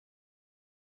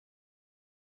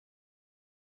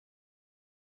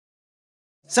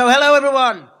So hello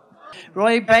everyone.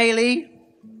 Roy Bailey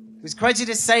was quoted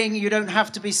as saying you don't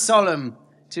have to be solemn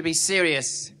to be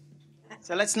serious.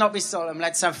 So let's not be solemn,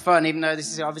 let's have fun, even though this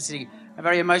is obviously a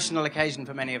very emotional occasion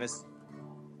for many of us.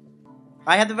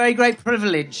 I had the very great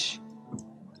privilege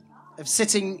of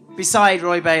sitting beside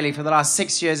Roy Bailey for the last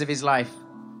 6 years of his life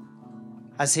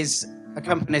as his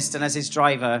accompanist and as his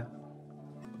driver.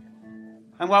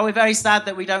 And while we're very sad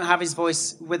that we don't have his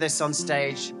voice with us on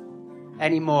stage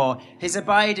anymore, his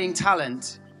abiding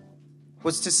talent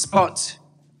was to spot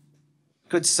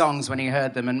good songs when he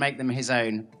heard them and make them his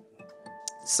own.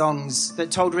 Songs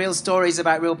that told real stories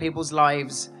about real people's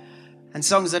lives and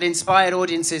songs that inspired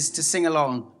audiences to sing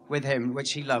along with him,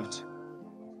 which he loved.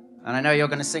 And I know you're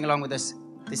going to sing along with us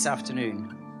this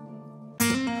afternoon.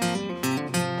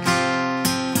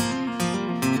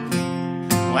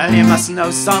 Well, you must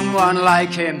know someone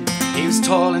like him. He was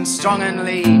tall and strong and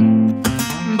lean,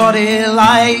 body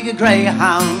like a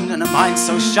greyhound and a mind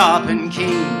so sharp and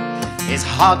keen. His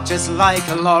heart just like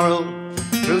a laurel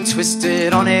grew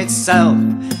twisted on itself,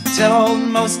 till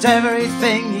almost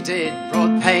everything he did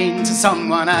brought pain to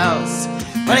someone else.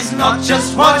 But it's not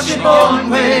just what you're born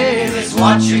with, it's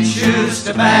what you choose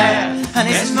to bear. And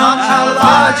it's not how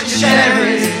large your share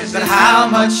is, but how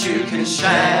much you can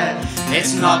share.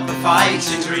 It's not the fight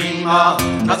you dream of,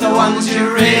 not the ones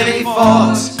you really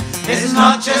fought. It's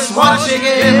not just what you're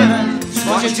given, it's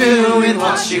what you do with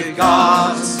what you've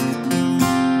got.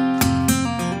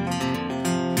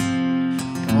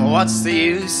 What's the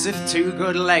use of two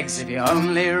good legs if you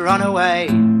only run away?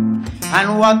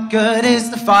 And what good is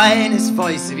the finest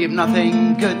voice if you've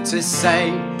nothing good to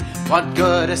say? What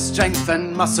good is strength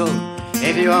and muscle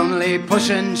if you only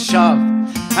push and shove?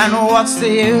 And what's the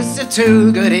use of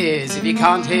two good ears if you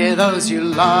can't hear those you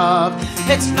love?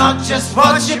 It's not just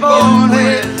what you're born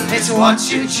with, it's what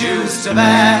you choose to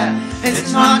bear.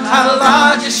 It's not how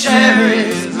large your share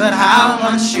is, but how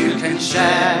much you can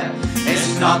share.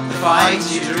 It's not the fight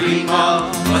you dream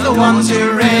of, but the ones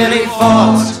who really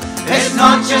fought. It's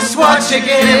not just what you're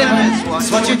given, it's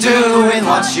what you do with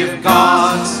what you've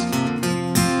got.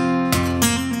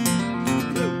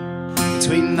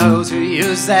 Between those who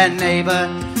use their neighbour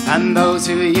and those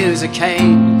who use a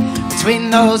cane, between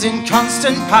those in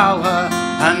constant power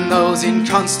and those in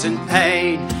constant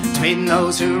pain, between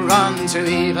those who run to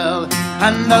evil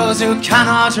and those who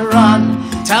cannot run,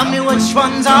 tell me which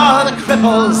ones are the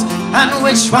cripples and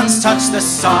which ones touch the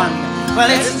sun. Well,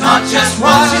 it's not just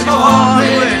what you're born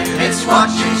with, it's what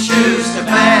you choose to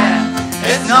bear.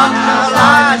 It's not how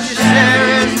large your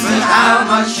share is, but how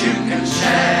much you can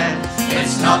share.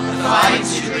 It's not the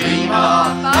fights you dream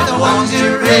of, but the ones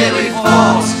you really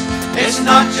fought. It's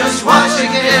not just what you're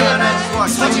given,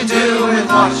 it's what you do with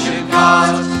what you've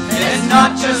got. It's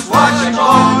not just what you're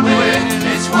born with,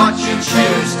 it's what you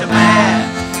choose to bear.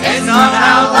 It's not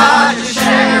how large your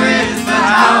share is, but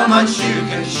how much you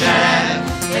can share.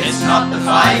 It's not the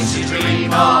fights you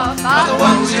dream of, but the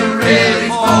ones you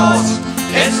really fought.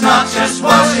 It's not just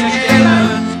what you're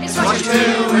given, it's what you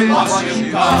do with what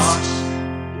you've got.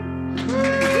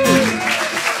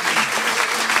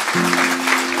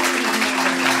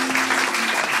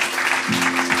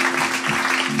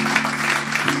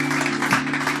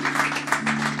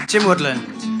 Jim Woodland.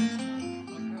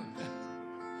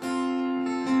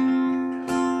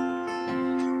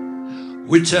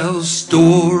 We tell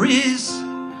stories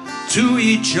to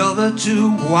each other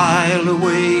to while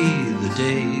away the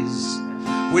days.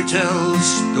 We tell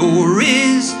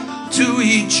stories to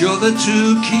each other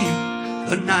to keep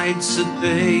the nights at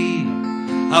bay.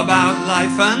 About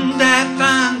life and death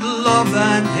and love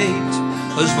and hate,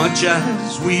 as much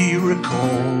as we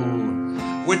recall.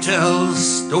 We tell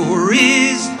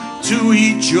stories to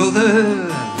each other,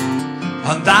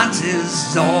 and that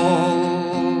is all.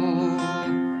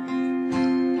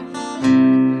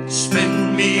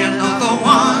 Spin me another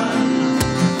one,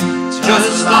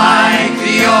 just like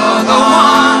the other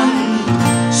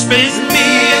one. Spin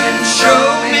me and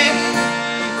show me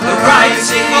the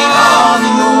writing on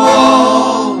the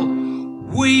wall.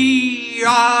 We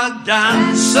are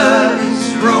dancers,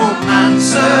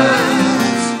 romancers,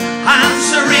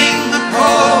 answering the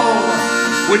call.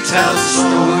 We tell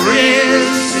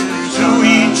stories to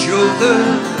each other,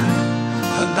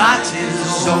 and that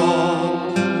is all.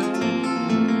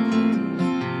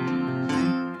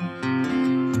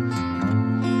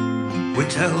 We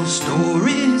tell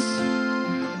stories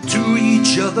to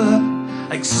each other,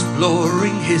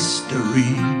 exploring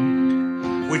history.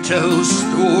 We tell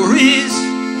stories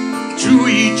to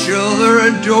each other,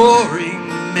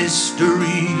 adoring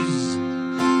mysteries.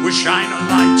 We shine a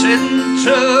light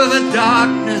into the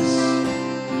darkness,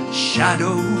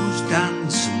 shadows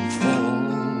dance and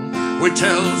fall. We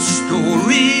tell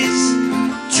stories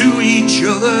to each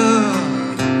other,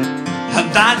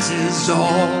 and that is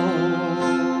all.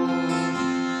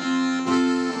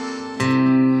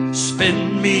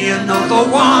 Spin me another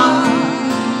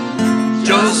one,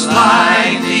 just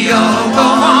like the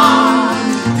other one.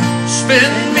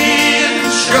 Spin me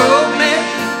and show me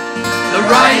the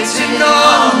writing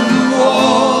on the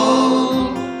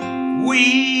wall.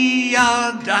 We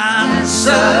are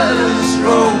dancers,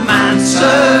 romancers,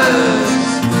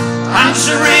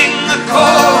 answering the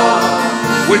call.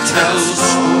 We tell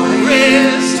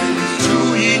stories to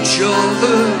each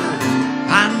other,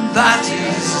 and that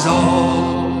is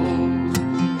all.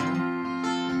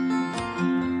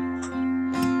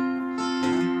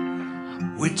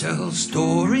 We tell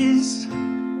stories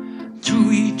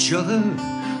to each other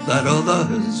that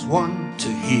others want to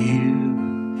hear.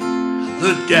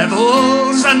 The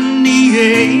devils and the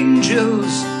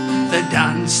angels, they're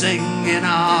dancing in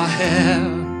our hair.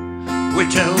 We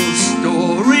tell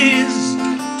stories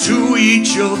to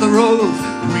each other of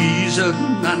reason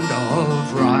and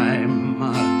of rhyme.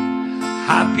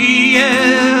 Happy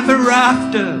ever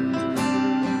after,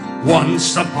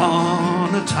 once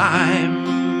upon a time.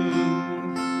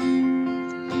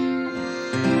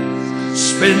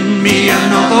 Spin me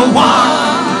another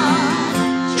one,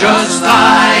 just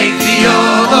like the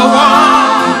other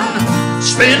one.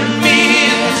 Spin me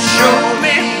and show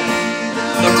me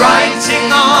the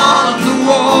writing on the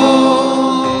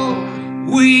wall.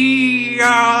 We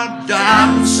are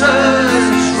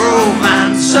dancers,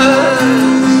 romancers,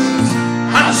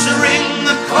 answering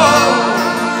the call.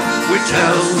 We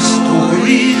tell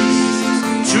stories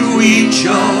to each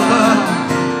other,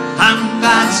 and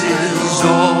that is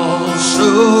all. So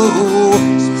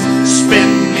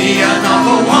spin me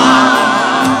another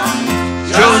one,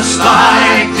 just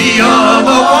like the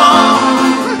other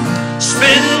one.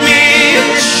 Spin me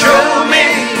and show me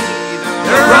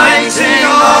the writing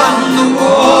on the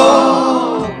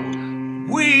wall.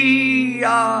 We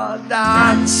are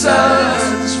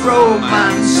dancers,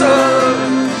 romancers,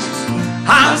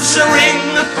 answering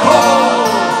the call.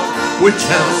 We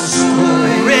tell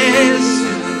stories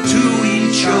to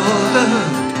each other,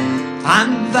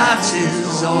 and that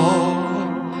is all.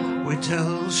 We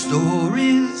tell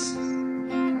stories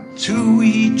to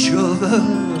each other,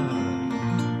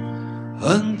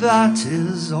 and that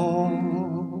is all.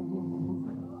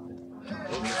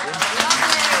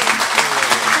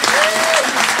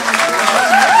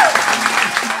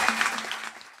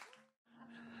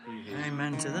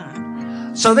 Amen to that.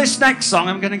 So this next song,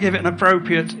 I'm going to give it an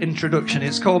appropriate introduction.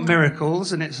 It's called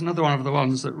Miracles, and it's another one of the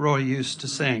ones that Roy used to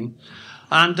sing.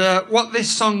 And what this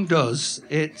song does,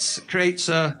 it creates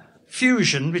a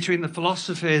fusion between the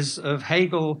philosophies of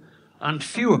Hegel and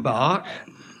Feuerbach,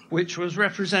 which was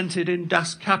represented in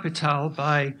Das Kapital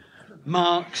by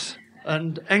Marx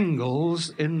and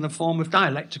Engels in the form of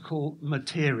dialectical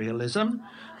materialism,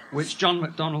 which John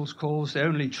MacDonald calls the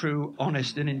only true,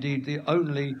 honest, and indeed the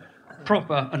only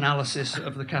proper analysis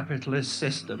of the capitalist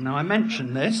system. Now, I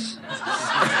mention this.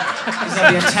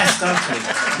 There'll be a test after.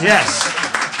 Yes.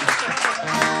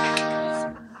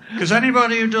 Because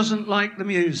anybody who doesn't like the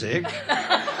music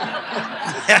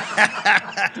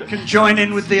can join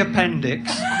in with the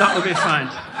appendix. That'll be fine.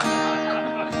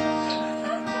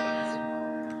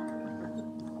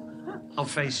 I'll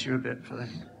face you a bit for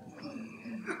this.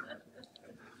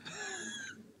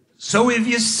 So if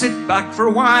you sit back for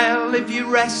a while, if you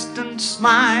rest and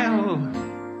smile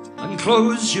and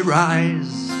close your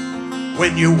eyes,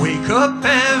 when you wake up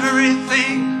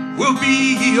everything will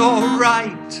be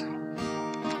alright.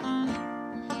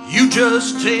 You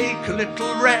just take a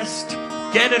little rest,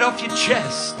 get it off your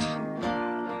chest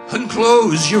and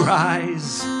close your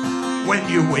eyes. When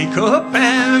you wake up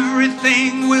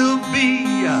everything will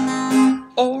be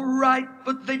alright,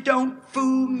 but they don't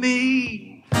fool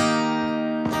me.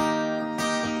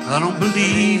 I don't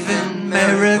believe in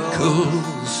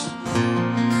miracles,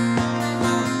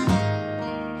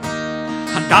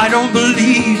 and I don't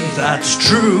believe that's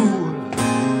true.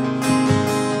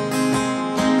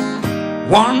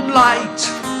 One light,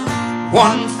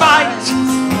 one fight,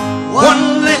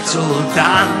 one little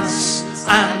dance,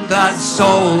 and that's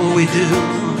all we do.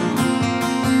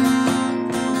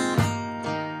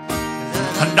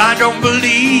 And I don't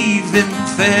believe in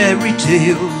fairy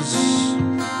tales,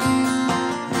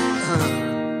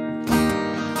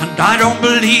 and I don't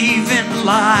believe in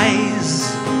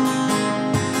lies.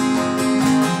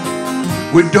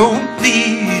 We don't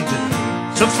need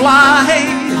to fly,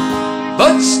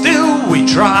 but still we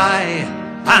try,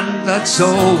 and that's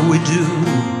all we do.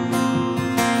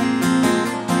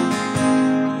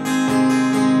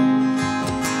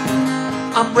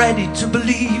 I'm ready to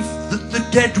believe that the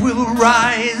dead will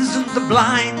rise and the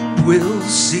blind will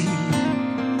see,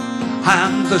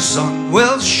 and the sun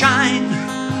will shine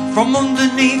from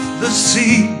underneath the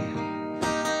sea.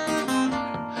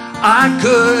 I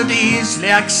could easily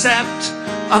accept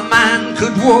a man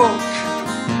could walk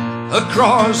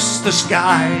across the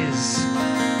skies,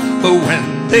 but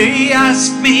when they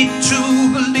asked me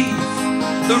to believe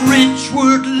the rich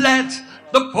would let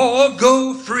the poor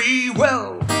go free,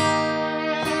 well,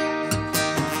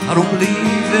 I don't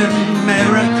believe in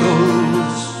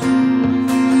miracles,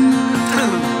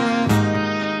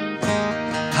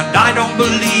 and I don't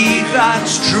believe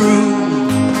that's true.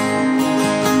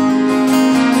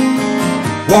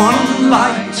 One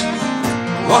light,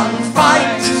 one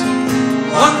fight,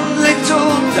 one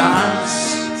little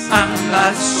dance, and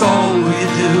that's all we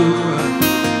do.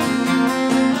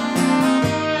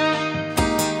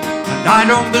 And I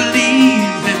don't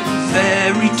believe in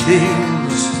fairy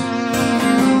tales,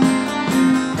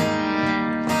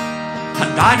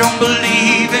 and I don't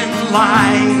believe in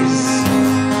lies.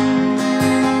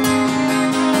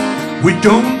 We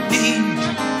don't need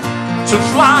to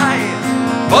fly,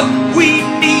 but we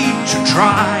need to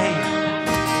try.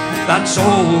 That's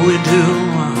all we do.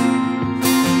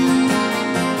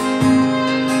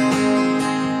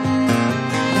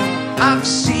 I've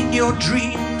seen your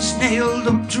dreams nailed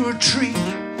up to a tree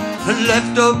and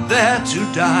left up there to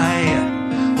die.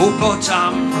 Oh, but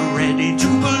I'm ready to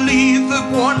believe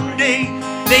that one day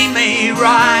they may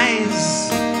rise.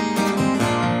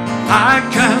 I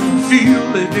can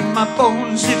feel it in my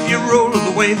bones. If you roll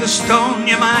away the stone,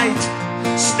 you might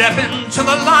step into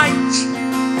the light,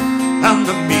 and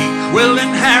the meek will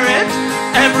inherit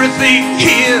everything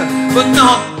here, but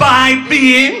not by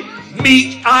being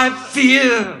meek, I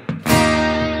fear.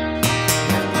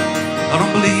 I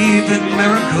don't believe in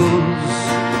miracles,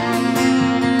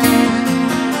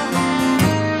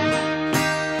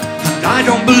 and I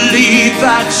don't believe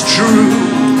that's true.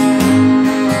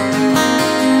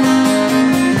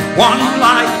 One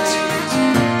light,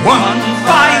 one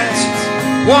fight,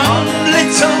 one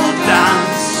little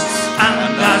dance, and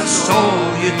that's all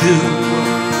you do.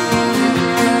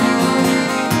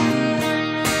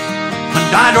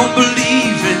 And I don't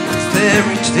believe in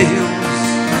fairy tales,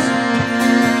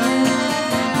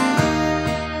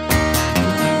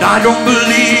 and I don't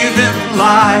believe in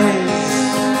lies.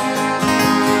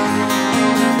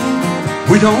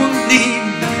 We don't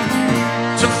need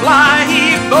to fly,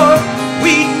 but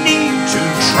we need to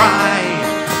try,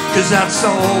 'cause that's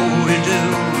all we do.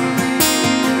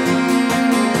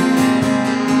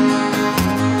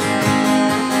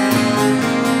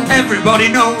 Everybody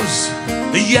knows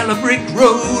the yellow brick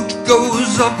road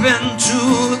goes up into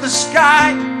the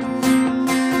sky.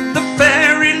 The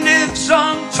fairy lives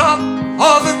on top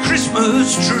of a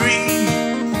Christmas tree.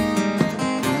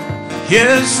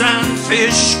 Yes, and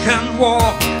fish can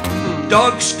walk,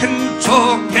 dogs can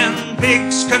talk, and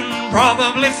pigs can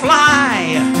probably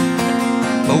fly.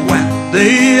 But when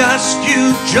they ask you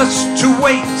just to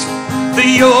wait for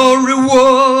your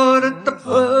reward at the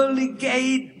pearly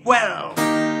gate, well,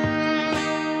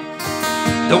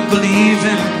 don't believe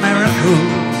in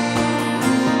miracles,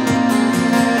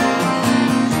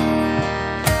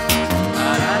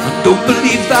 I don't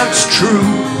believe that's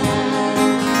true.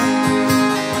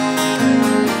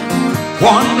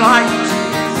 One light,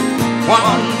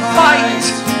 one fight,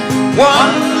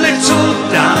 one little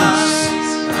dance,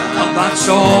 and that's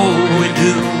all we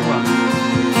do.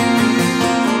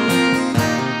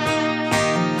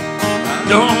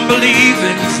 Don't believe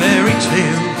in fairy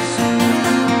tales,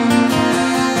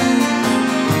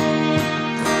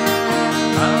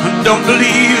 and don't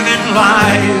believe in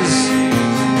lies.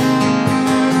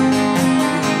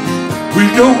 We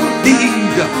don't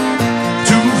need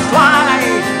to fly,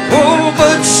 oh,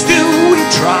 but still we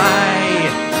try,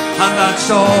 and that's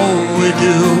all we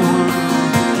do.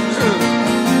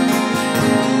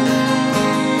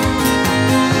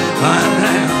 And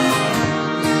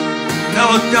no,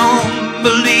 don't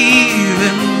believe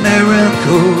in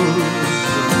miracles,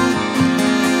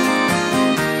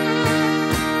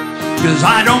 'cause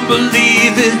I don't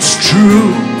believe it's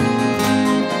true.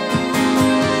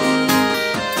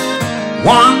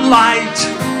 One light,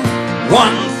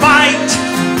 one fight,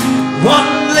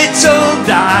 one little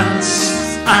dance,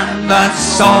 and that's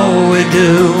all we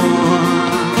do.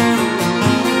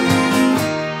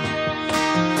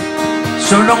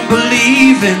 So don't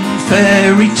believe in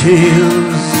fairy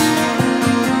tales,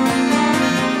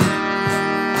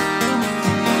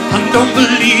 and don't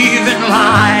believe in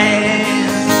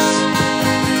lies.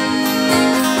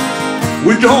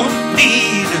 We don't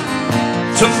need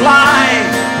to fly,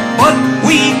 but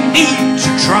we need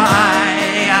to try,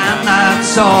 and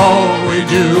that's all we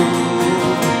do,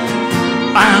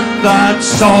 and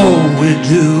that's all we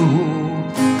do.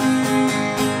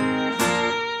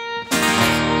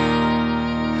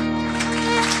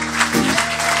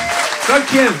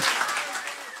 Thank you.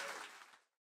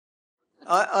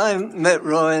 I met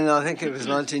Roy in, I think it was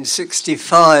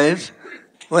 1965,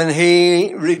 when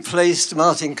he replaced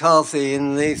Martin Carthy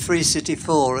in the 3 City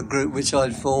 4, a group which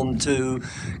I'd formed to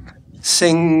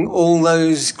sing all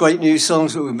those great new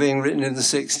songs that were being written in the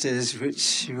 60s,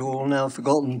 which you've all now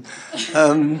forgotten.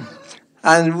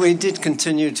 And we did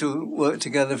continue to work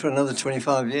together for another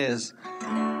 25 years.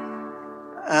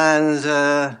 And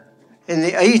in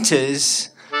the 80s,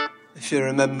 if you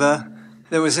remember,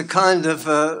 there was a kind of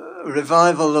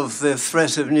revival of the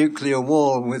threat of nuclear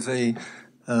war with the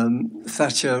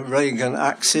Thatcher-Reagan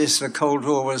axis. The Cold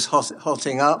War was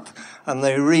hotting up, and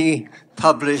they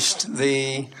republished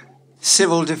the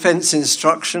civil defence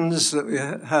instructions that we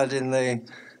had in the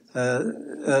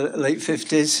late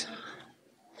 50s.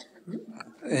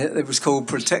 It was called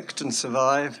Protect and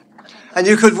Survive. And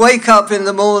you could wake up in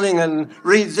the morning and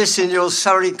read this in your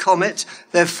Surrey Comet.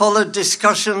 There followed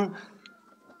discussion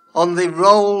on the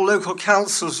role local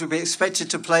councils would be expected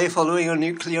to play following a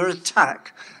nuclear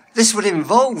attack. This would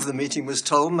involve, the meeting was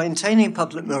told, maintaining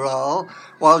public morale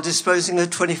while disposing of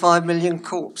 25 million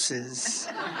corpses.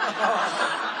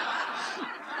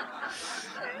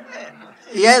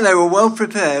 Yeah, they were well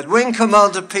prepared. Wing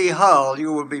Commander P. Hull,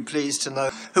 you will be pleased to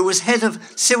know, who was head of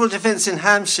civil defence in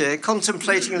Hampshire,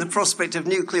 contemplating the prospect of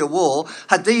nuclear war,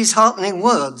 had these heartening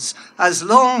words: "As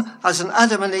long as an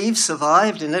Adam and Eve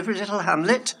survived in every little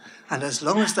hamlet, and as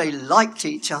long as they liked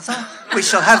each other, we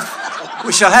shall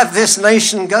have this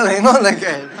nation going on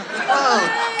again." Oh,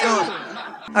 God.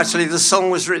 Actually, the song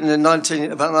was written in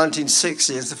about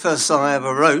 1960. It's the first song I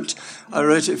ever wrote. I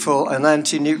wrote it for an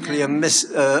anti-nuclear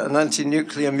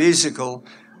musical,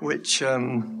 which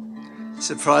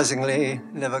surprisingly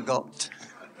never got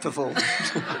performed.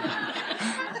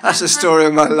 That's the story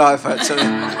of my life, actually.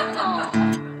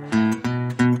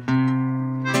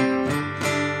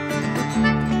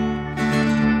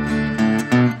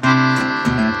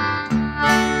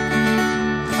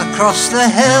 Across the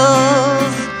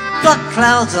hills, black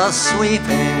clouds are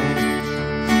sweeping,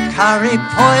 carry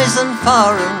poison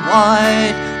far and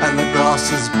wide, and the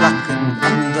grass is blackened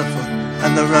underfoot,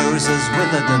 and the roses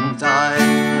withered and died.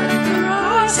 But the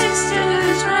rose is still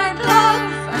as red, love,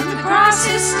 and the grass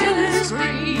is still as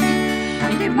green,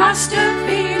 and it must have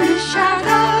been a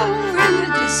shadow in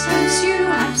the distance you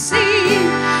have seen.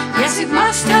 Yes, it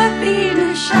must have been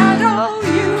a shadow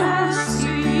you have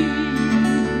seen.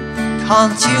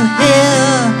 Can't you hear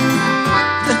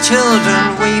the children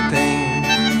weeping?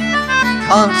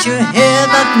 Can't you hear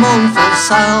that mournful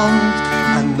sound?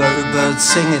 And no birds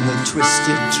sing in the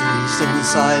twisted trees in the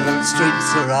silent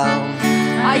streets around.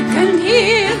 I can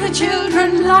hear the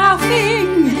children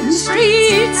laughing in the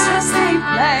streets as they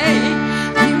play.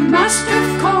 You must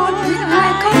have caught the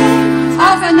echo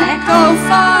of an echo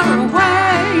far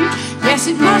away. Yes,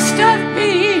 it must have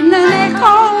been an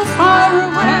echo far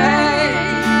away.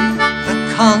 But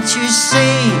can't you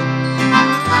see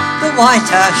the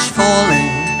white ash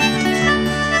falling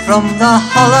from the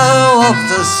hollow of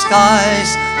the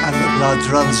skies, and the blood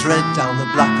runs red down the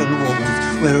blackened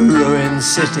walls where a ruined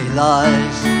city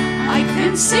lies? I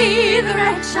can see the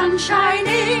red sun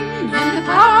shining in the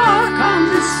park on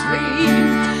the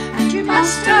stream, and you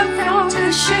must have felt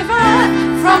a shiver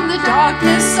from the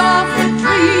darkness of a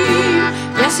dream.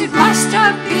 Yes, it must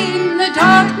have been the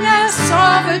darkness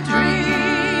of a dream.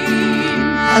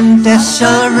 And death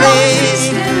shall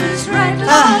rain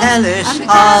a hellish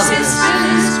harvest,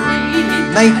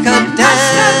 make a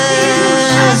desert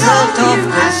of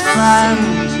this land.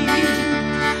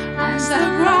 As the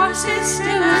grass is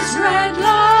still as red,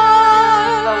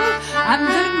 love, and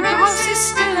the grass is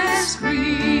still as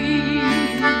green,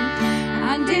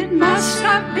 and it must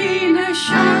have been a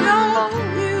shadow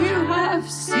you have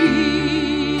seen.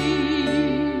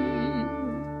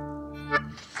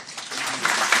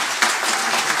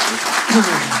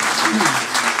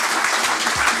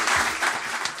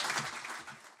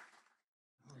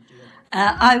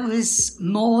 I was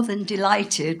more than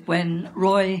delighted when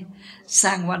Roy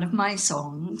sang one of my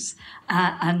songs,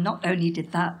 and not only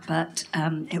did that, but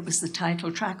it was the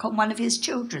title track on one of his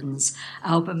children's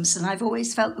albums, and I've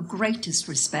always felt the greatest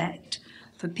respect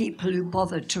for people who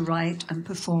bothered to write and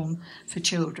perform for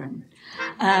children.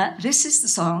 This is the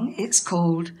song. It's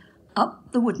called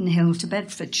Up the Wooden Hill to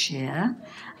Bedfordshire,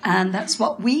 and that's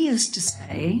what we used to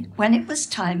say when it was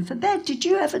time for bed. Did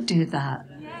you ever do that?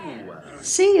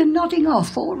 See, you're nodding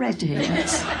off already.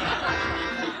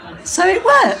 So it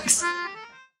works.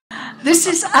 This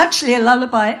is actually a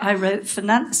lullaby I wrote for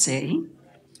Nancy.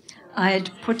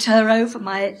 I'd put her over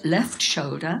my left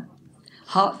shoulder,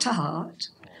 heart to heart,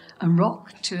 and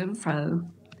rock to and fro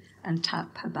and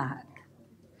tap her back,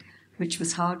 which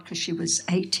was hard because she was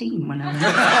 18 when I wrote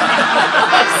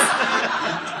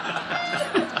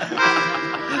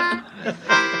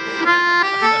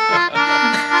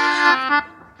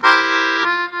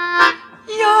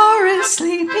You're a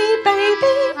sleepy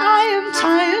baby, I am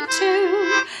tired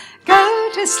too. Go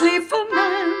to sleep for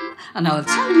man, and I'll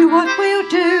tell you what we'll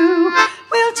do.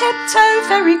 We'll tiptoe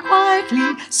very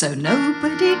quietly so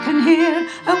nobody can hear,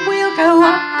 and we'll go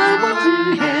up the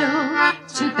wooden hill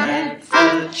to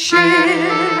Bedfordshire.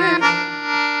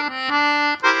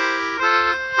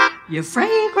 You're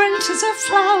fragrant as a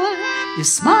flower, your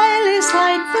smile is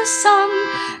like the sun.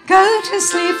 Go to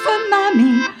sleep for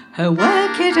Mammy, her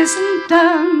work it isn't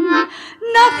done.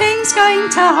 Nothing's going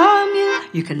to harm you,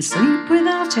 you can sleep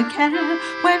without a care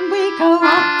when we go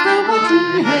up the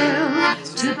wooden hill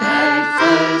to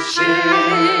Bedfordshire.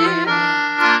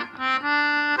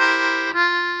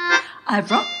 I've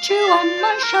rocked you on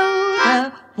my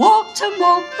shoulder, walked and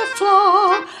walked the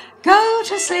floor. Go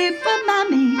to sleep for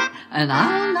Mammy, and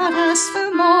I'll not ask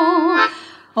for more.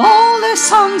 All the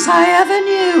songs I ever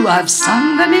knew, I've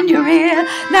sung them in your ear.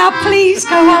 Now please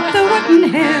go up the wooden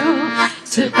hill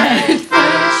to Bedfordshire.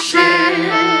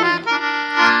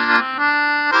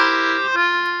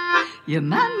 Your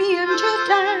mammy and your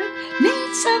dad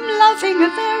need some loving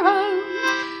of their own.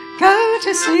 Go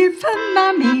to sleep for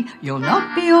Mammy, you'll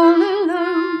not be all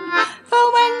alone.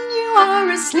 For when you are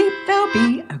asleep, there'll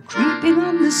be a creeping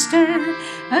on the stair,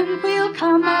 and we'll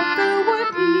come up the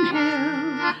wooden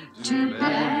hill to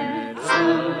Bedfordshire.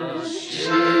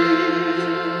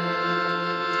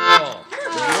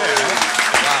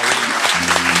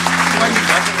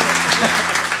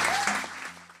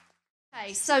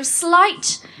 Okay, so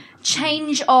slight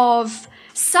change of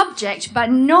subject, but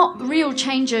not real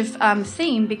change of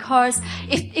theme, because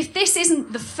if this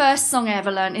isn't the first song I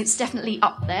ever learned, it's definitely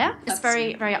up there. It's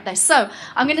very, very up there. So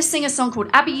I'm going to sing a song called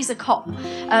Abby's a Cop,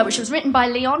 which was written by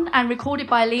Leon and recorded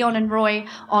by Leon and Roy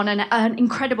on an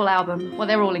incredible album. Well,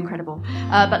 they're all incredible.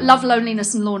 But Love,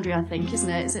 Loneliness and Laundry, I think, isn't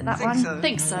it? Is it that one? So. I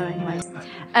think so, anyway.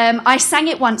 I sang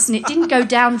it once and it didn't go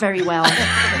down very well.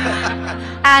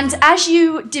 And as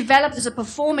you develop as a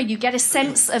performer, you get a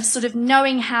sense of sort of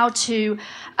knowing how to,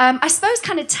 I suppose,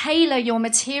 kind of tailor your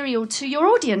material to your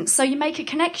audience. So you make a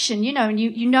connection, you know, and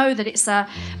you know that it's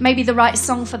maybe the right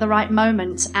song for the right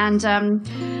moment. And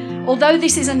although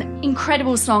this is an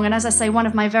incredible song, and as I say, one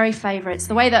of my very favourites,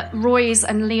 the way that Roy's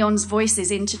and Leon's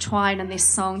voices intertwine in this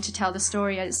song to tell the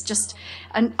story is just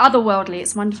otherworldly.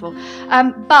 It's wonderful.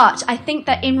 But I think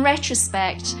that in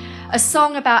retrospect, a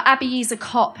song about Abby's a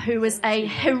Cop, who was a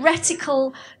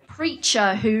heretical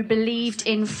preacher who believed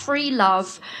in free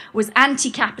love, was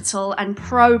anti-capital and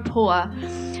pro-poor,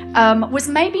 was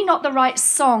maybe not the right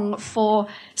song for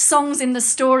songs in the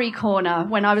story corner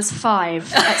when I was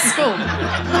 5 at school.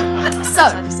 So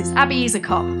this is Abby's a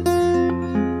Cop.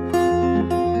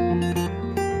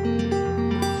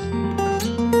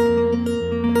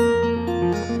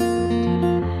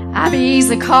 Abby's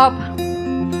a cop,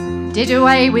 did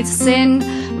away with sin.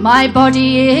 My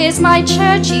body is my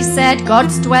church, he said,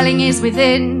 God's dwelling is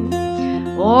within.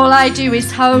 All I do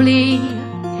is holy.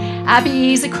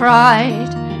 Abby's a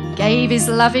cried, gave his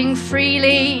loving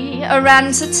freely, a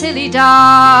ranter till he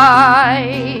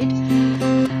died.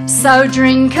 So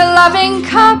drink a loving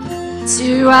cup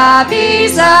to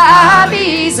Abby's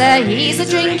he's a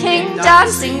drinking,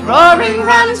 dancing, roaring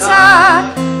ranter.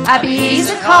 Abby's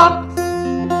a cop,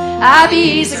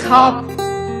 Abby's a cop.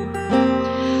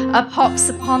 A pox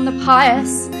upon the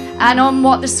pious and on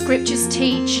what the scriptures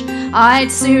teach. I'd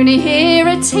sooner hear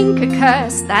a tinker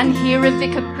curse than hear a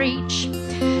vicar preach.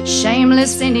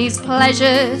 Shameless in his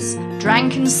pleasures,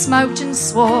 drank and smoked and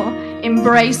swore,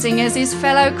 embracing as his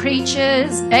fellow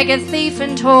creatures, beggar, thief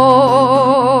and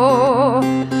whore.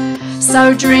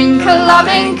 So drink a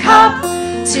loving cup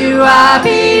to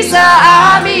Abby's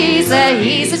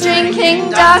he's a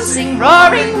drinking, dancing,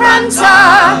 roaring ranter.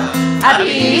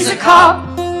 Abby's a cop,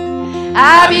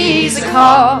 Abby's a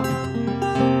cop.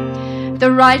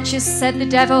 The righteous said the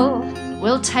devil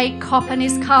will take cop and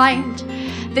his kind.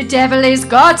 The devil is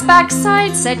God's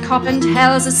backside, said cop, and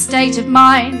hell's a state of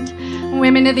mind.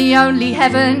 Women are the only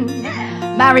heaven,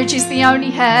 marriage is the only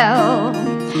hell.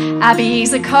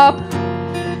 Abby's a cop,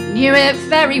 knew it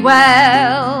very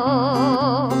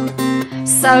well.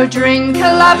 So drink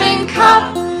a loving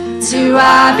cup to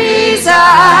Ibiza,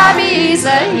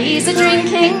 Ibiza. He's a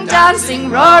drinking, dancing,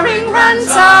 roaring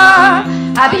ranter.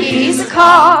 Abby's a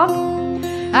cop,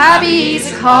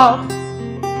 Abby's a cop.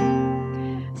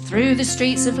 Through the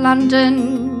streets of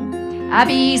London,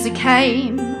 Ibiza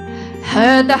came,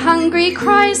 heard the hungry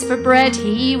cries for bread.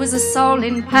 He was a soul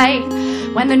in pain.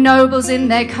 When the nobles in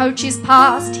their coaches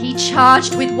passed, he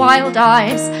charged with wild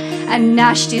eyes and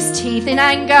gnashed his teeth in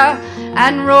anger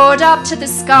and roared up to the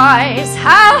skies.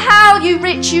 How, you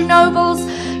rich, you nobles,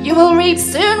 you will reap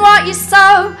soon what you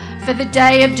sow, for the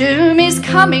day of doom is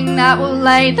coming that will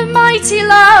lay the mighty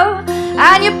low,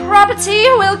 and your property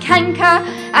will canker,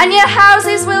 and your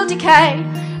houses will decay,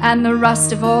 and the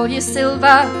rust of all your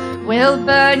silver will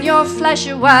burn your flesh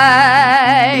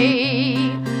away.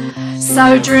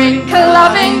 So drink a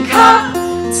loving cup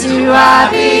to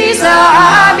Ibiza,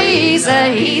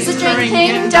 Ibiza. He's a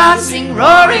drinking, dancing,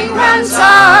 roaring ranter.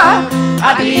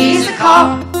 Abby's a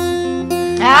cop,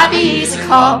 Abby's a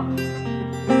cop.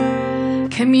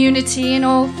 Community in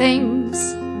all things,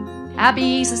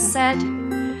 Ibiza said.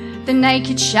 The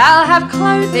naked shall have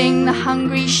clothing, the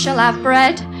hungry shall have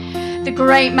bread. The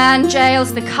great man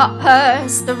jails the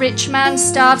cutpurse, the rich man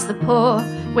starves the poor.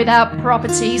 Without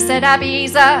property, said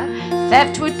Ibiza,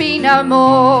 theft would be no more.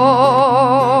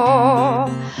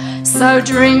 So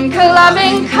drink a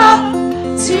loving cup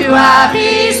to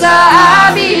Ibiza,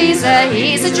 Ibiza.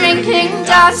 He's a drinking,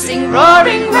 dancing,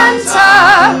 roaring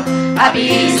ranter.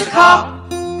 Abby's a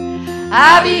cop,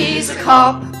 Abby's a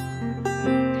cop.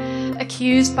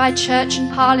 Accused by church and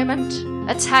parliament,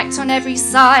 attacked on every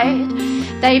side,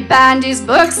 they banned his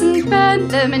books and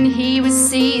burned them, and he was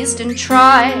seized and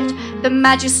tried. The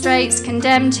magistrates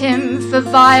condemned him for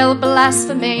vile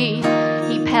blasphemy.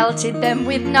 He pelted them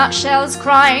with nutshells,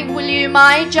 crying, will you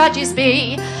my judges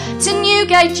be? To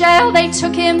Newgate jail they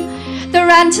took him, the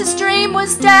ranter's dream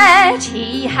was dead.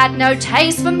 He had no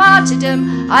taste for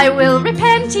martyrdom, I will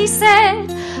repent, he said.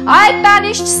 I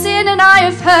banished sin and I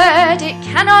have heard it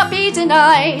cannot be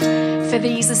denied, for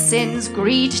these are sins,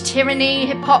 greed, tyranny,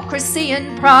 hypocrisy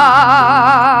and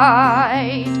pride.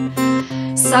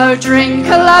 So drink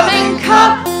a loving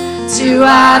cup to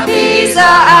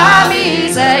Ibiza,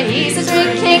 Ibiza. He's a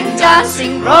drinking,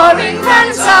 dancing, roaring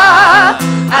ranter.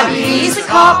 Abby's a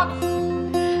cop,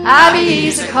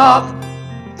 Abby's a cop.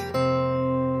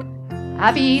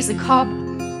 Abby's a cop,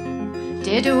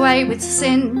 did away with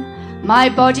sin. My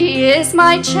body is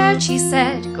my church, he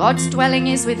said, God's dwelling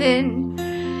is within.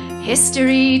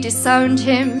 History disowned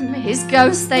him, his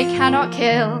ghost they cannot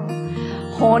kill.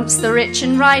 Haunts the rich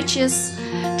and righteous,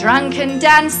 drunk and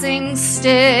dancing still.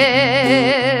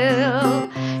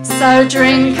 So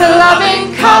drink a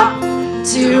loving cup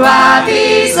to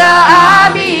Ibiza,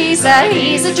 Ibiza.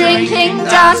 He's a drinking,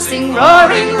 dancing,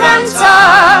 roaring ranter.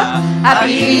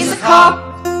 Abby's a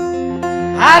cop,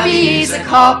 Abby's a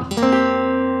cop.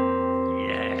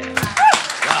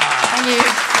 Thank you.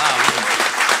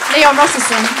 Leon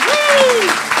Rossison.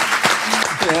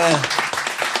 Yeah.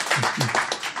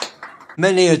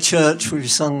 Many a church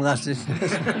we've sung that in.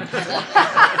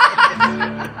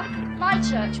 My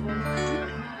church one.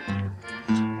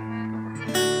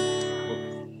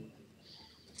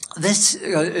 This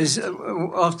is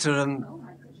after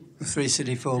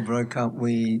 3City4 broke up,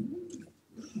 we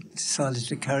decided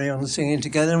to carry on singing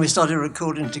together, and we started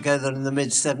recording together in the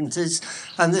mid-70s,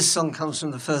 and this song comes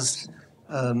from the first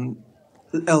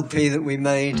LP that we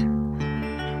made.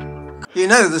 You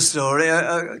know the story.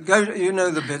 You know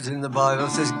the bit in the Bible.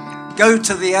 It says, go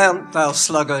to the ant, thou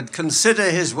sluggard, consider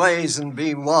his ways and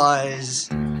be wise.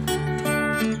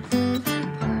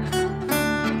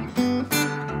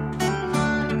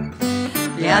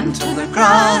 The ant and the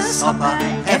grasshopper,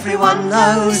 everyone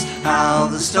knows how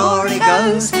the story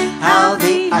goes, how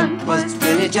the ant was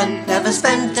diligent, never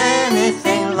spent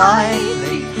anything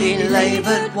lightly. He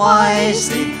laboured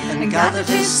wisely and gathered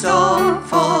his store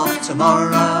for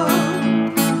tomorrow.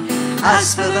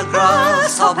 As for the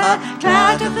grasshopper,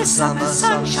 glad of the summer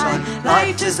sunshine,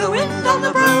 light as the wind on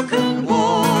the broken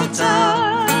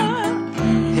water.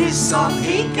 His song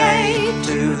he gave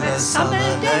to the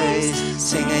summer days,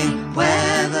 singing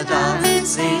where the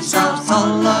dancing stars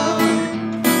follow.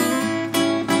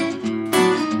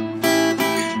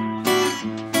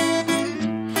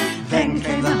 Then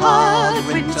came the hard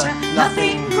winter,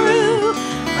 nothing grew,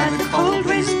 and the cold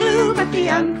winds blew, but the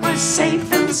ant was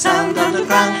safe and sound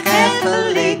underground,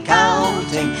 carefully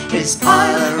counting his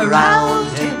pile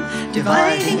around him,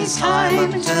 dividing his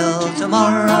time until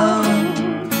tomorrow.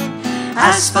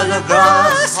 As for the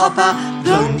grasshopper,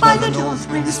 blown by the north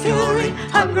wind's fury,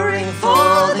 hungering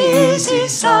for the easy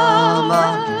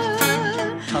summer,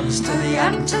 comes to the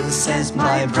ant and says,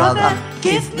 my brother,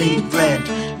 give me bread.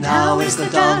 Now is the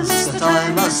dance that I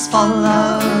must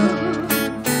follow.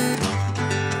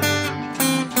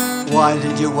 Why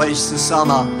did you waste the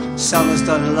summer? Summers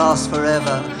don't last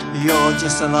forever. You're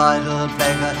just an idle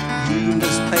beggar. You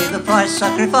must pay the price,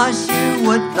 sacrifice. You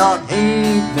would not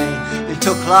heed me. You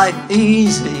took life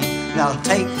easy. Now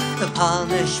take the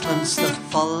punishments that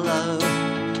follow.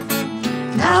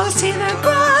 Now see the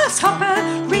grasshopper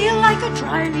reel like a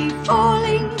dry leaf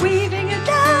falling, weaving a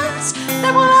dance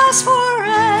that will last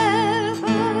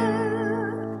forever.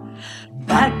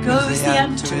 Back goes the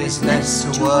ant to his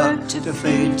nest, to work, to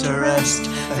feed, to rest.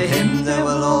 For him there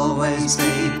will always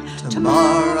be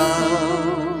tomorrow.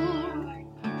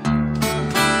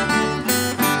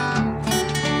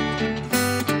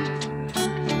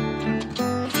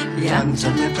 The ant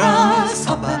and the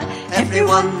grasshopper,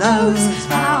 everyone knows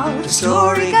how the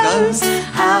story goes.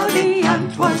 How the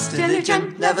ant was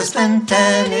diligent, never spent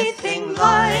anything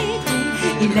lightly.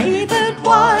 He laboured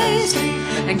wisely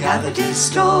and gathered his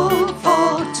store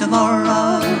for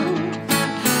tomorrow.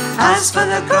 As for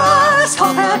the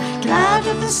grasshopper, glad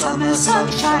of the summer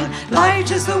sunshine,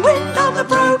 light as the wind on the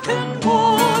broken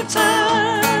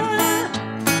water.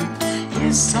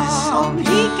 His song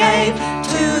he gave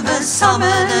to the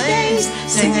summer days,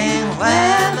 singing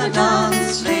where the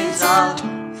dance leads I'll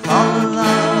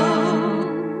follow.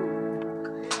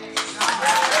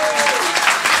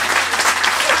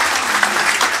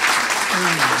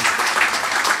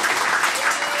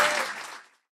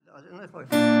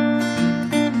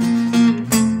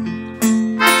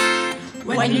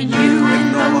 When you're new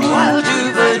in the world,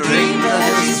 you've a dream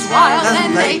that is wild,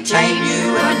 and they tame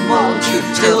you and mold you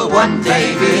till one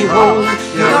day, behold,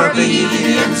 you're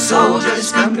obedient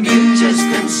soldiers, computers,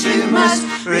 consumers.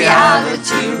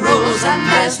 Reality rules and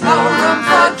there's no room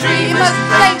for dreamers.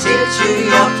 They teach you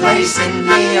your place in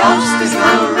the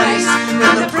obstacle race,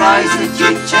 with the prize that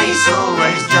you chase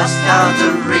always just out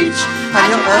of reach. And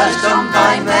you're urged on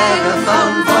by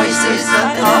megaphone voices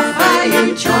that offer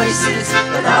you choices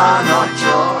that are not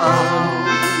your own.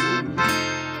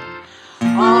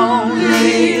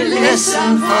 Only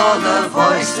listen for the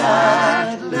voice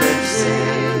that lives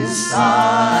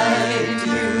inside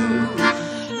you.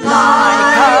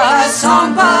 Like a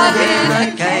songbird in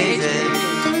a cage,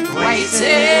 it waits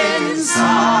in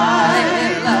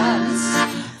silence.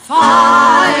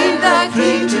 Find the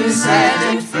key to set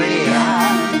it free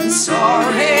and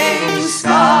soaring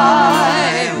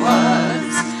skywards.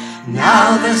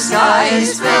 Now the sky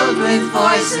is filled with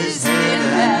voices, hear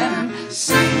them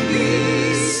sing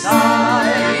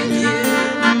beside you.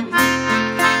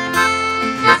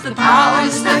 If the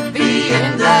powers that be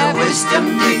in their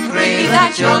wisdom decree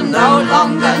that you're no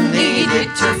longer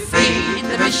needed to feed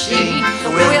the machine,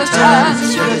 the wheel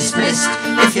turns, you're dismissed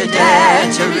if you dare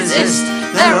to resist.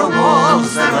 There are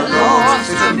walls, there are laws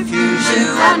to confuse you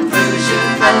and bruise you.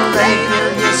 They'll label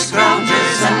you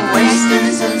scroungers and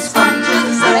wasters and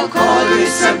sponges. They'll call you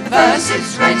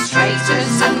subversives, reds,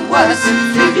 traitors and worse.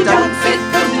 If you don't fit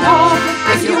the norm,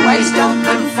 if your ways don't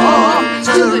conform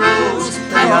to the rules,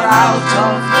 you're out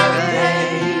of the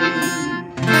game.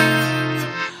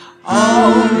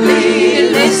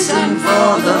 Only listen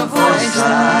for the voice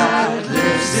that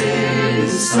lives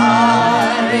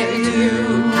inside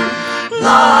you.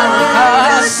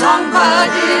 Like a songbird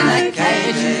in a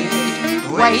cage, it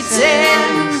waits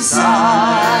in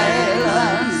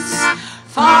silence.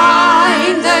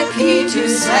 Find the key to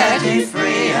set it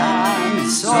free and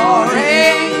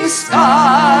soaring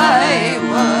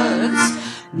skywards.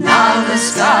 Now the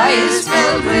sky is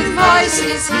filled with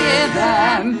voices, hear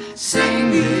them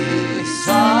sing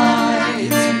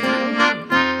beside you.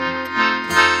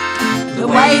 The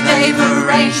way they've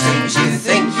arranged things, you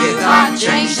think you can't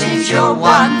change things. You're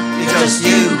one, you're just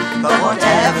you, but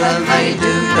whatever they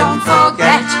do, don't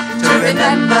forget to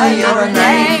remember you're a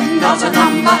name, not a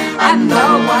number, and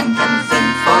no one can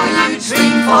think for you,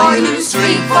 dream for you,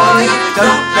 scream for you.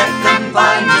 Don't let them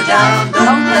bind you down,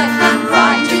 don't let them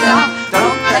grind you down,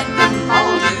 don't let them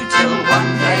hold you till one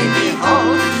day,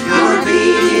 behold, you're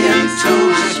obedient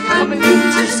tools,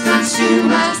 computers,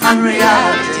 consumers, and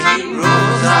reality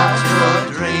rules out your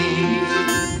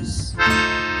dreams.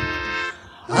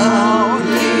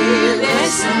 Only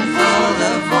listen for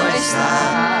the voice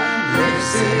that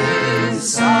lives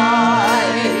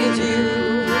inside you.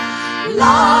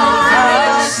 Like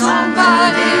a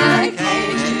songbird in a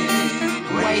cage, it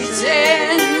waits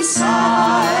in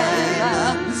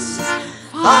silence.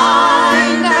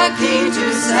 Find the key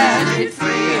to set it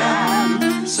free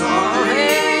and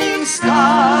soaring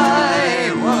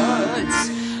skywards.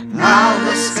 Now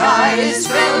the sky is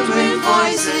filled with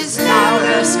voices, now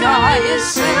the sky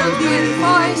is filled sweet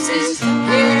voices,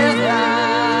 hear them.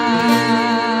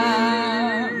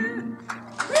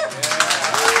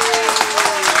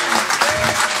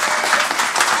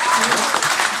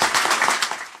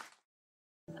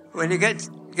 When you get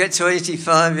to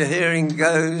 85, your hearing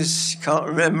goes, you can't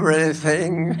remember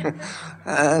anything.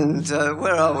 And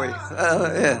where are we?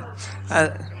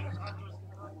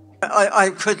 I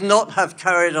could not have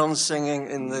carried on singing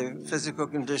in the physical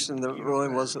condition that Roy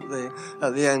was at the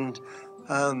end.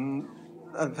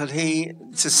 But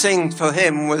to sing for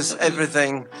him was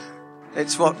everything.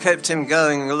 It's what kept him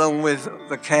going, along with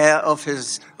the care of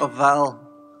Val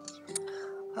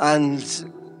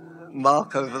and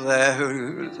Mark over there,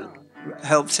 who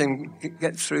helped him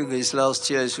get through these last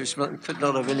years, which could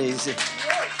not have been easy.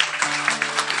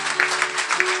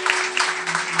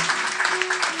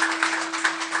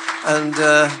 And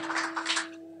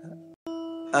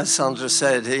as Sandra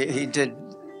said, he did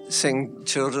sing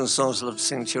children's songs, loved to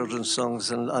sing children's songs,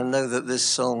 and I know that this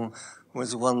song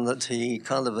was one that he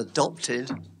kind of adopted.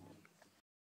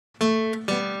 You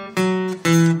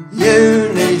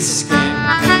need skin,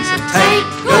 so take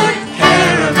good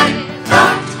care of it.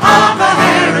 Don't harm a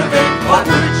hair of it. What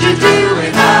would you do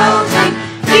without it?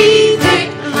 Keep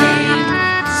it clean.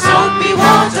 Soapy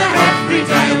water every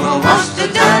day will wash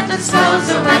the dirt and smells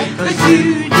away. 'Cause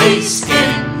you need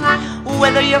skin.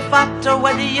 Whether you're fat or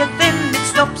whether you're thin, it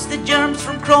stops the germs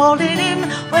from crawling in.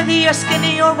 Whether you're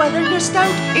skinny or whether you're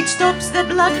stout, it stops the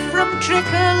blood from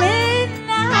trickling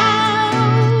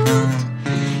out.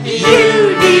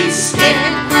 You need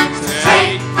skin, so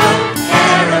take good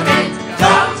care of it.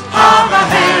 Don't harm a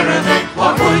hair of it.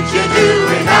 What would you do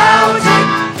without it?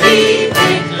 Keep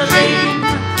it clean.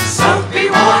 Soapy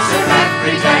water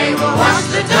every day will wash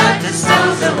the dirt and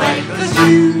smells away. 'Cause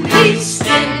you need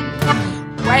skin.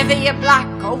 Whether you're black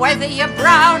or whether you're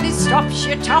brown, it stops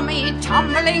your tummy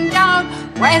tumbling down.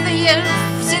 Whether you're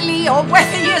silly or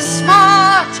whether you're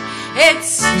smart, it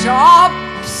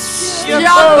stops your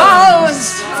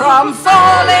bones from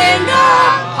falling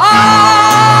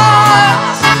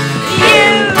apart. You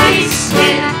need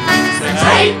skin, so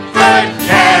take good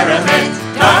care of it.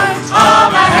 Don't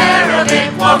harm a hair of it.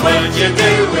 What would you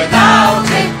do without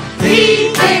it?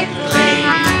 Keep it clean.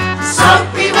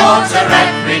 Soapy water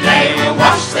every day will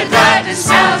wash the dirt and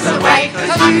smells away.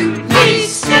 'Cause you need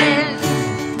skin.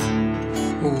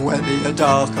 Whether you're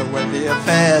dark or whether you're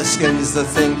fair, skin's the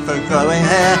thing for growing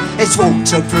hair. It's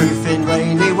waterproof in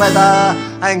rainy weather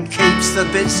and keeps the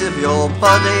bits of your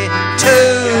body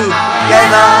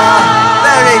together.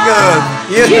 Very good.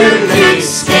 You need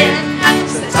skin,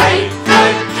 so take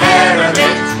good care of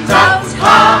it. Don't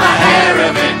harm a hair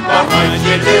of it. What would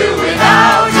you do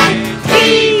without it?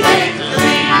 Keep it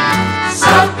clean.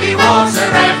 Soapy water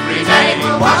every day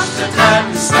will wash the dirt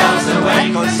and smells away.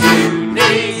 'Cause you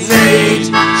need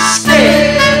skin.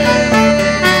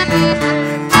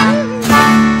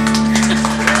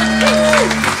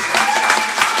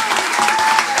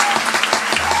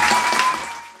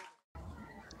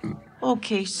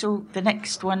 Okay, so the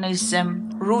next one is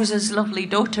Rosa's Lovely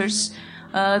Daughters.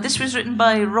 This was written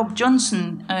by Rob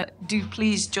Johnson. Do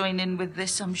please join in with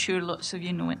this. I'm sure lots of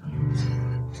you know it.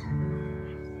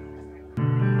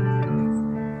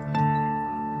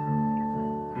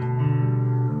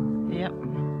 Yep.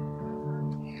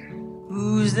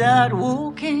 Who's that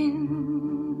walking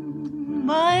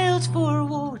miles for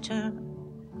water?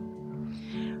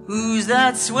 Who's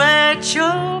that sweat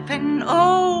chopping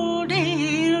all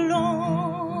day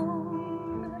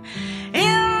long?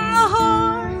 In the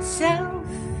hot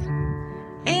south,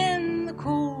 in the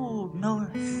cold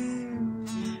north,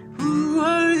 who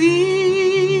are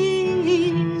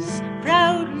these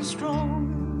proud and strong?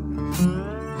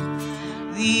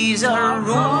 These are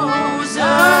Rosa's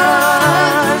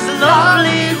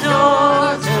lovely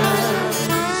daughters.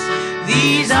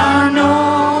 These are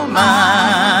no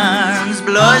man's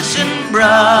blushing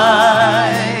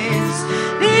brides.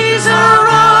 These are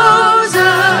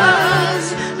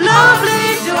Rosa's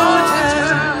lovely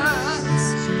daughters,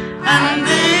 and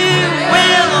they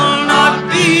will not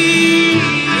be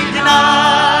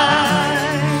denied.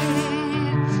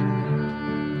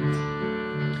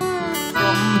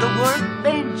 From the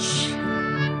workbench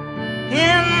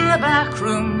in the back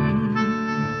room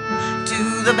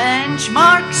to the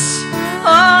benchmarks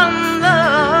on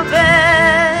the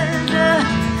bed,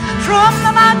 from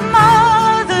the mad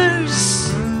mothers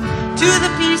to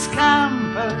the peace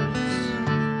campers,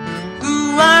 who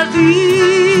are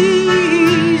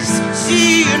these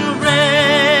seeing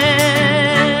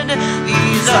red?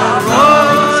 These are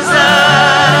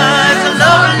Rosa's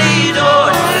lovely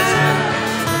daughters.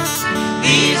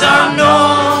 These are no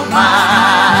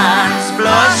man's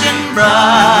blushing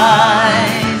brides.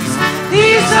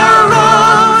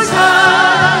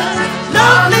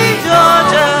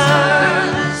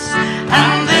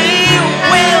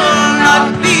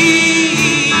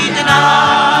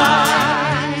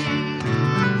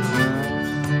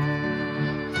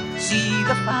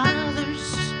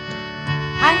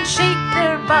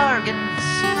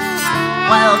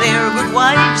 while their good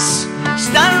wives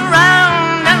stand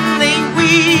around and they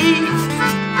weep.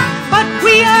 But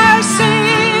we are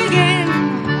singing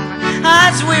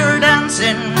as we're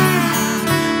dancing.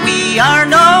 We are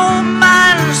no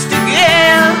man's to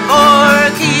give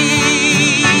or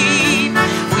keep.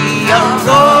 We are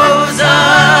Rosa's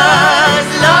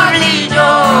lovely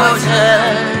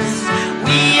daughters.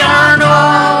 We are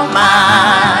no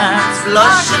man's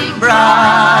blushing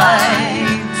brides.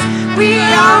 We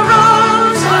are Rosa's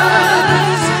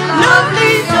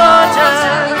lovely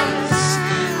daughters,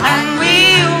 and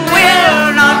we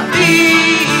will not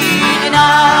be denied.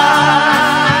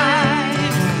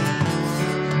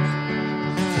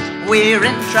 We're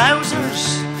in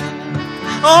trousers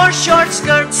or short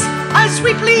skirts, as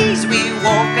we please. We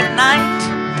walk at night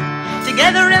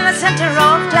together in the centre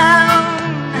of town.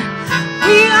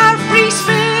 We are free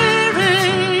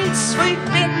spirits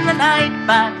sweeping the night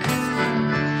back.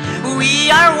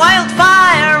 We are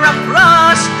wildfire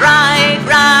across dry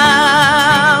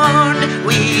ground.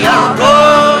 We are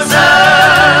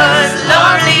Rosa's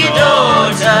lovely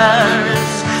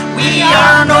daughters. We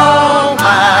are no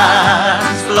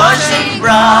man's blushing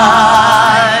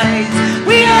brides.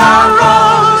 We are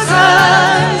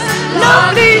Rosa's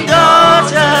lovely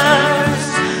daughters,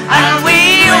 and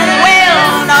we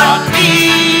will not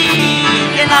be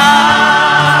denied.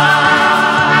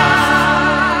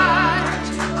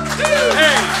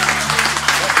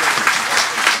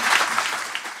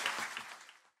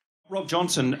 Rob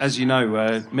Johnson, as you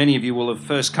know, many of you will have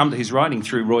first come to his writing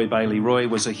through Roy Bailey. Roy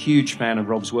was a huge fan of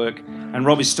Rob's work, and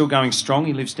Rob is still going strong.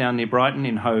 He lives down near Brighton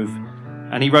in Hove,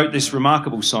 and he wrote this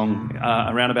remarkable song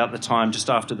around about the time, just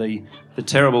after the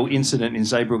terrible incident in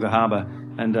Zeebrugge Harbour,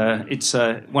 and it's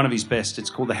one of his best. It's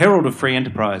called The Herald of Free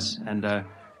Enterprise, and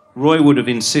Roy would have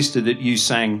insisted that you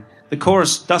sang. The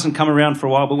chorus doesn't come around for a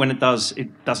while, but when it does,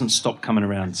 it doesn't stop coming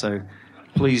around. So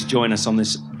please join us on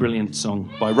this brilliant song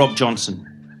by Rob Johnson.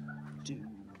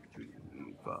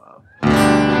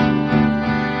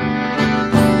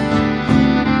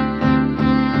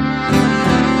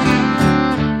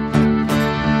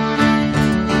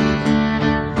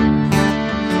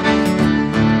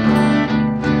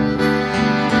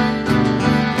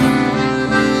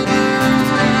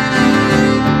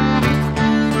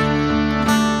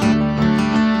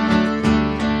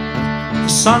 The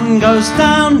sun goes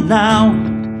down now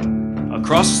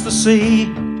across the sea.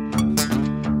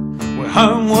 We're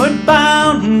homeward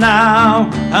bound now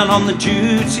and on the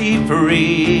duty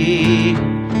free.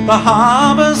 The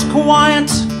harbour's quiet,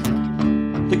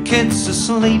 the kids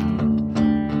asleep,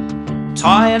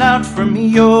 tired out from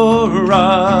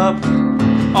Europe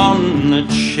on the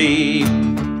cheap.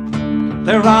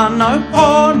 There are no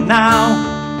poor now,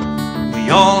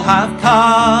 we all have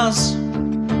cars.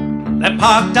 They're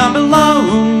parked down below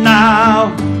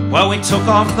now, where we took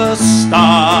off the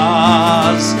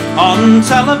stars. On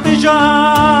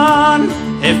television,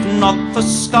 if not the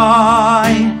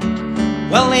sky,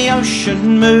 well, the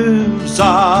ocean moves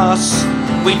us,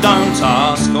 we don't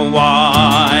ask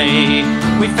why.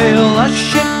 We feel a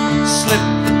ship slip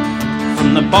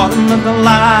from the bottom of the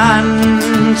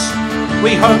land.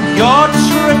 We hope your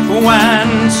trip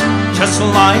went just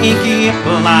like you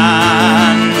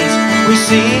planned. We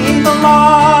see the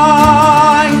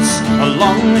lights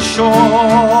along the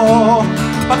shore,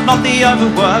 but not the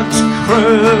overworked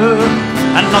crew,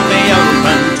 and not the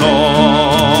open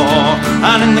door.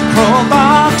 And in the cruel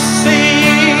dark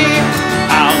sea,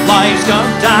 our lives go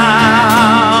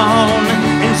down.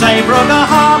 In Zeebrugge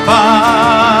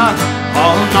Harbour,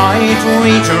 all night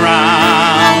we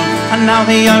drown. And now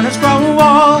the owners grow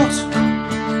old,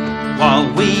 while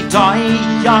we die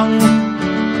young,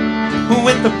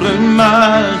 with the blue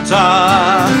murder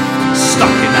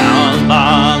stuck in our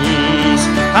lungs.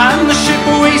 And the ship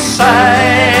we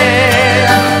sail,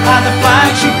 and the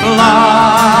flag she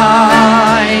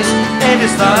flies, it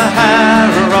is the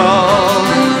herald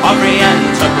of free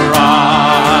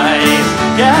enterprise.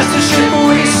 Yes, the ship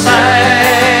we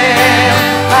sail,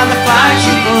 and the flag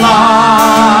she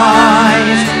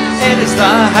flies, it is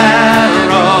the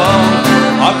herald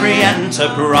of free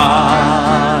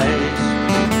enterprise.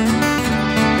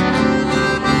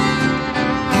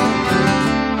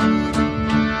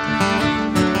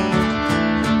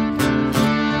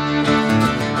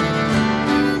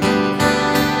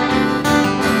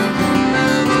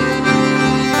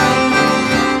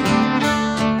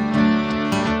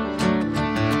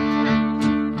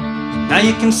 Now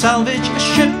you can salvage a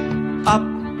ship up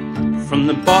from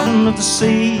the bottom of the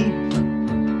sea,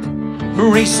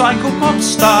 recycle pop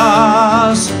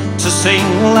stars to sing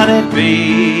Let It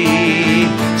Be,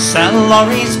 sell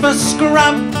lorries for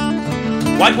scrap,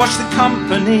 whitewash the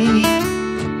company,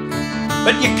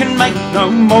 but you can make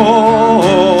no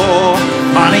more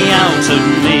money out of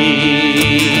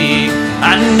me.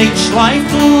 And each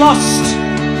life lost,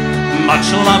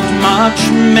 much loved, much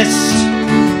missed,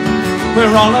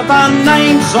 we're all of our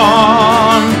names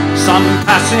on some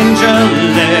passenger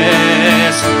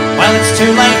list. Well, it's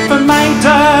too late for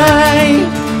Mayday,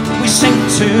 we sink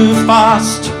too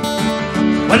fast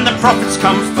when the profits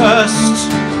come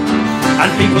first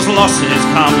and people's losses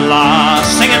come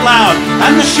last. Sing it loud.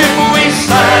 And the ship we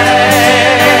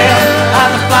sail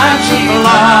and the flag she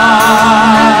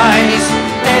flies,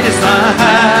 it is the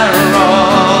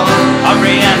herald of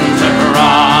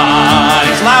re-enterprise.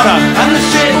 Louder. And the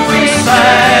ship we sail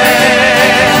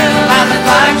and the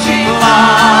flag she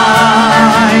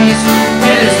flies,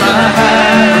 it is the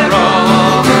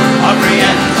herald of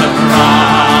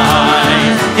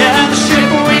re-enterprise. Yeah, the ship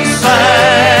we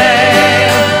sail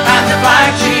and the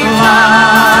flag she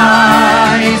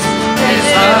flies is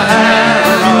the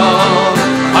herald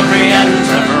of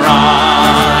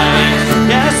re-enterprise.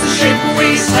 Yes, the ship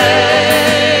we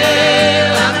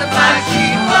sail and the flag she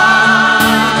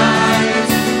flies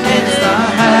is the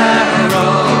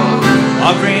herald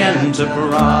of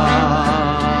re-enterprise.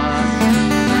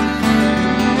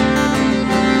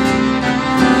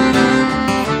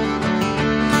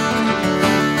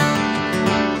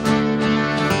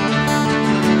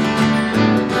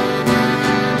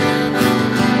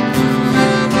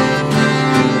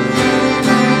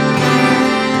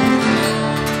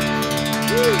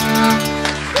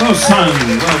 Well sung,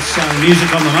 well sung.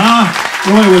 Music on the Marr.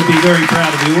 Roy would be very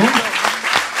proud of you all.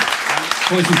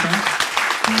 Boys and friends.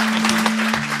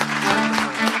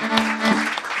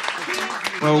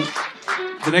 Well,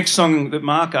 the next song that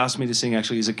Mark asked me to sing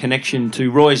actually is a connection to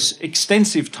Roy's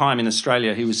extensive time in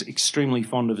Australia. He was extremely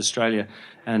fond of Australia,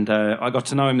 and I got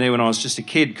to know him there when I was just a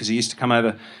kid because he used to come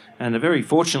over and very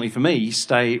fortunately for me,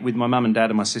 stay with my mum and dad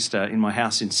and my sister in my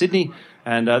house in Sydney.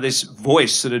 And this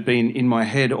voice that had been in my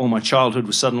head all my childhood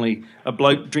was suddenly a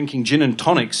bloke drinking gin and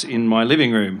tonics in my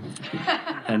living room.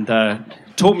 And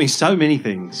taught me so many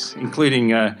things,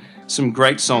 including some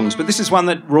great songs. But this is one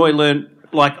that Roy learnt,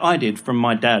 like I did, from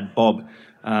my dad, Bob,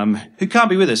 who can't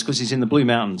be with us because he's in the Blue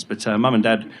Mountains. But mum and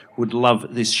dad would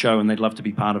love this show and they'd love to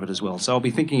be part of it as well. So I'll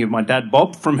be thinking of my dad,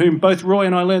 Bob, from whom both Roy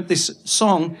and I learnt this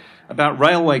song about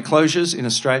railway closures in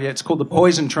Australia. It's called The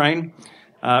Poison Train.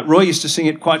 Roy used to sing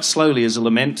it quite slowly as a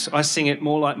lament. I sing it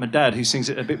more like my dad, who sings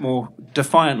it a bit more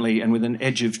defiantly and with an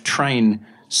edge of train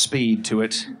speed to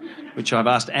it, which I've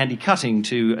asked Andy Cutting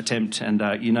to attempt. And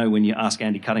you know, when you ask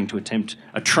Andy Cutting to attempt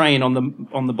a train on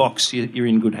the box, you're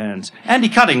in good hands. Andy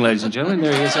Cutting, ladies and gentlemen,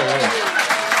 there he is.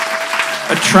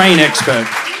 A train expert.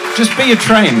 Just be a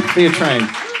train. Be a train.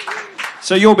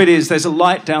 So your bit is, there's a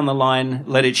light down the line,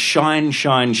 let it shine,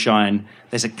 shine, shine.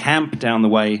 There's a camp down the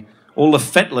way. All the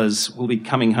fettlers will be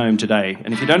coming home today.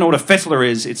 And if you don't know what a fettler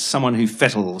is, it's someone who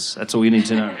fettles. That's all you need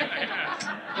to know.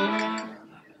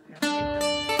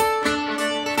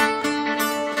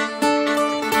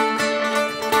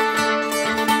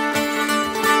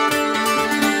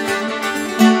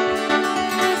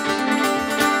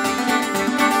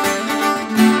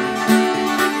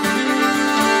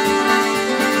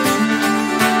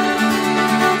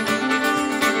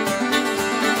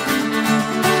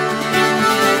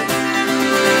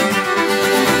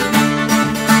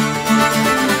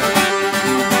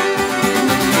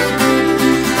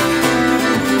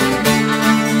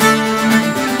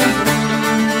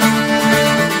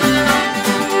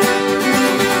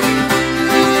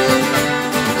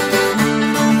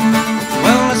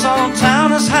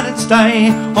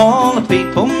 All the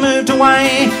people moved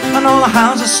away, and all the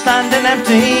houses standing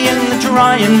empty in the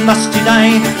dry and dusty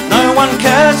day. No one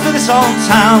cares for this old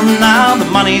town now, the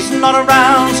money's not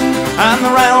around, and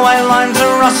the railway lines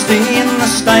are rusty and the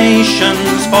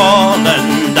station's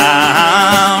fallen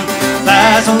down.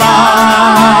 There's a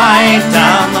light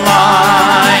down the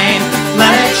line,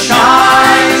 let it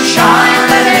shine, shine,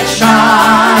 let it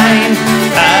shine.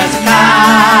 There's a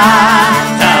cat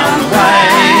down the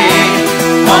way,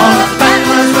 all the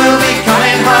fettlers will be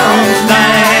coming home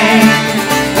today.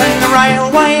 When the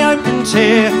railway opened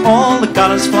here, all the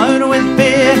gutters floated with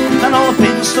beer, and all the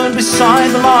people stood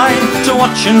beside the line to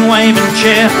watch and wave and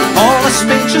cheer. All the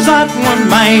speeches that were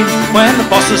made when the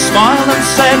bosses smiled and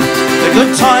said, the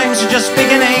good times are just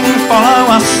beginning,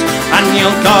 follow us and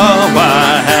you'll go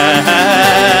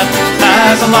ahead.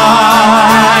 There's a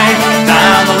light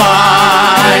down the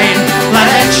line,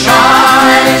 let it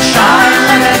shine, shine,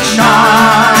 let it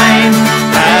shine.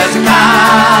 There's a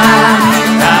cat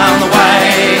down the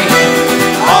way,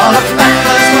 all the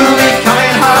fettlers will be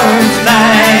coming home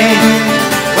today.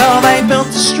 Well, they built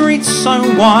the streets so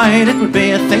wide night it would be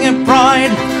a thing of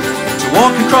pride to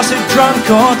walk across it drunk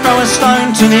or throw a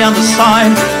stone to the other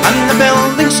side. And the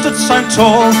building stood so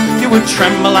tall you would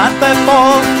tremble at their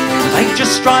fall. They'd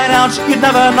just stride out, you'd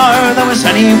never know there was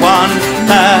anyone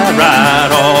there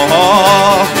at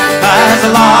all. There's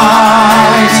a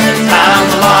light down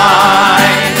the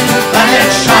line, let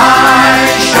it shine,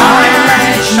 shine, let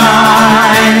it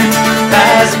shine.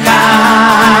 There's a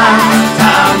cab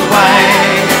down the way,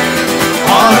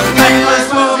 all the peddlers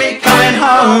will be coming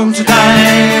home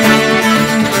today.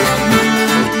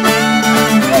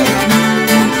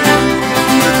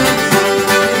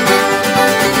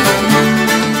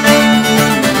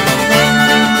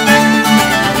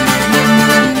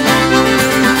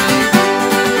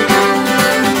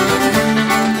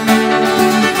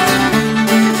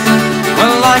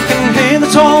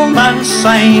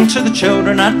 Saying to the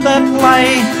children at their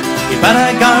play, you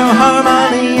better go home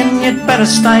early and you'd better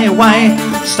stay away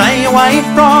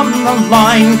from the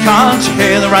line. Can't you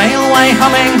hear the railway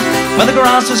humming, where the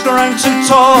grass has grown too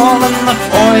tall and the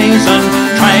poison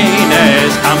train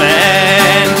is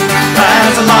coming?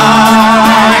 There's a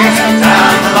light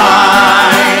down the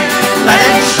line, let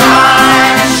it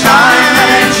shine, shine, let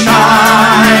it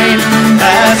shine.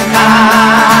 There's a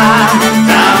cab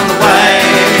down the way,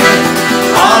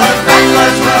 all the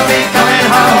peddlers will be coming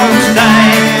home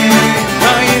today.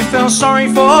 Well, you feel sorry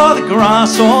for the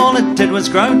grass, all it did was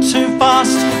grow too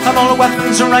fast, and all the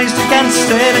weapons are raised against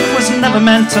it, it was never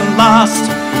meant to last.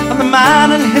 And the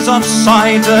man and his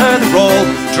offsider, they're all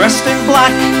dressed in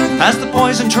black, as the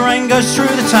poison train goes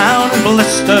through the town and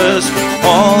blisters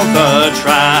all the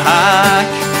track.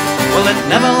 Well, it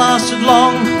never lasted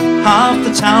long, half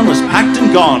the town was packed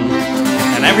and gone,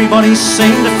 and everybody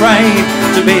seemed afraid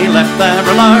to be left there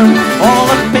alone. All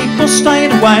the people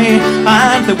stayed away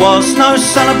and there was no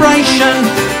celebration.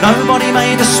 Nobody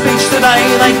made a speech today,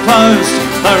 they closed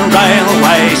the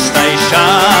railway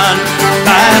station.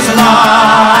 There's a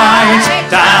light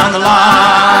down the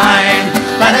line,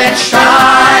 let it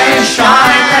shine,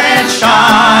 shine, let it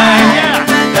shine.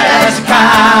 There's a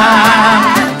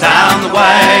cab down the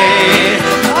way,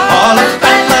 all the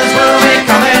peddlers will be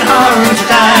coming home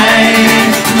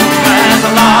today. There's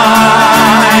a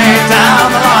light down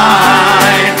the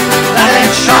line, let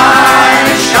it shine,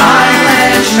 shine,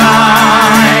 let it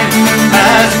shine.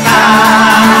 There's a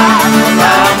cab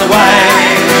down the way,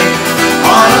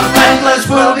 all the peddlers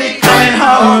will be coming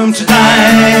home today.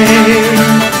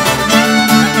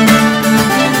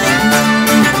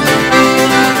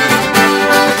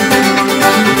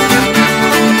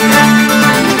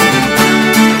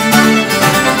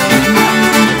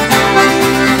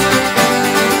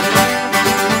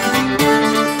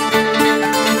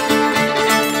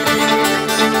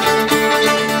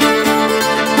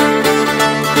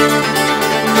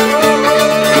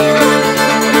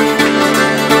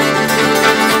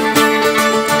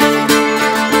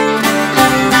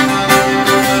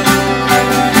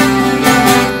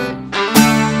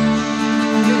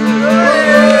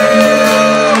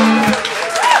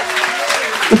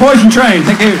 The Poison Train,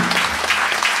 thank you. I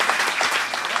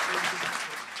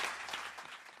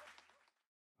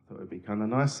thought it'd be kind of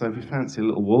nice, so if you fancy a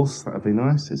little waltz, that'd be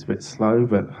nice. It's a bit slow,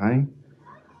 but hey,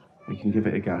 we can give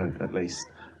it a go at least.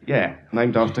 Yeah,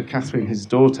 named after Catherine, his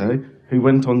daughter, who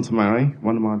went on to marry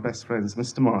one of my best friends,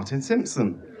 Mr. Martin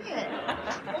Simpson.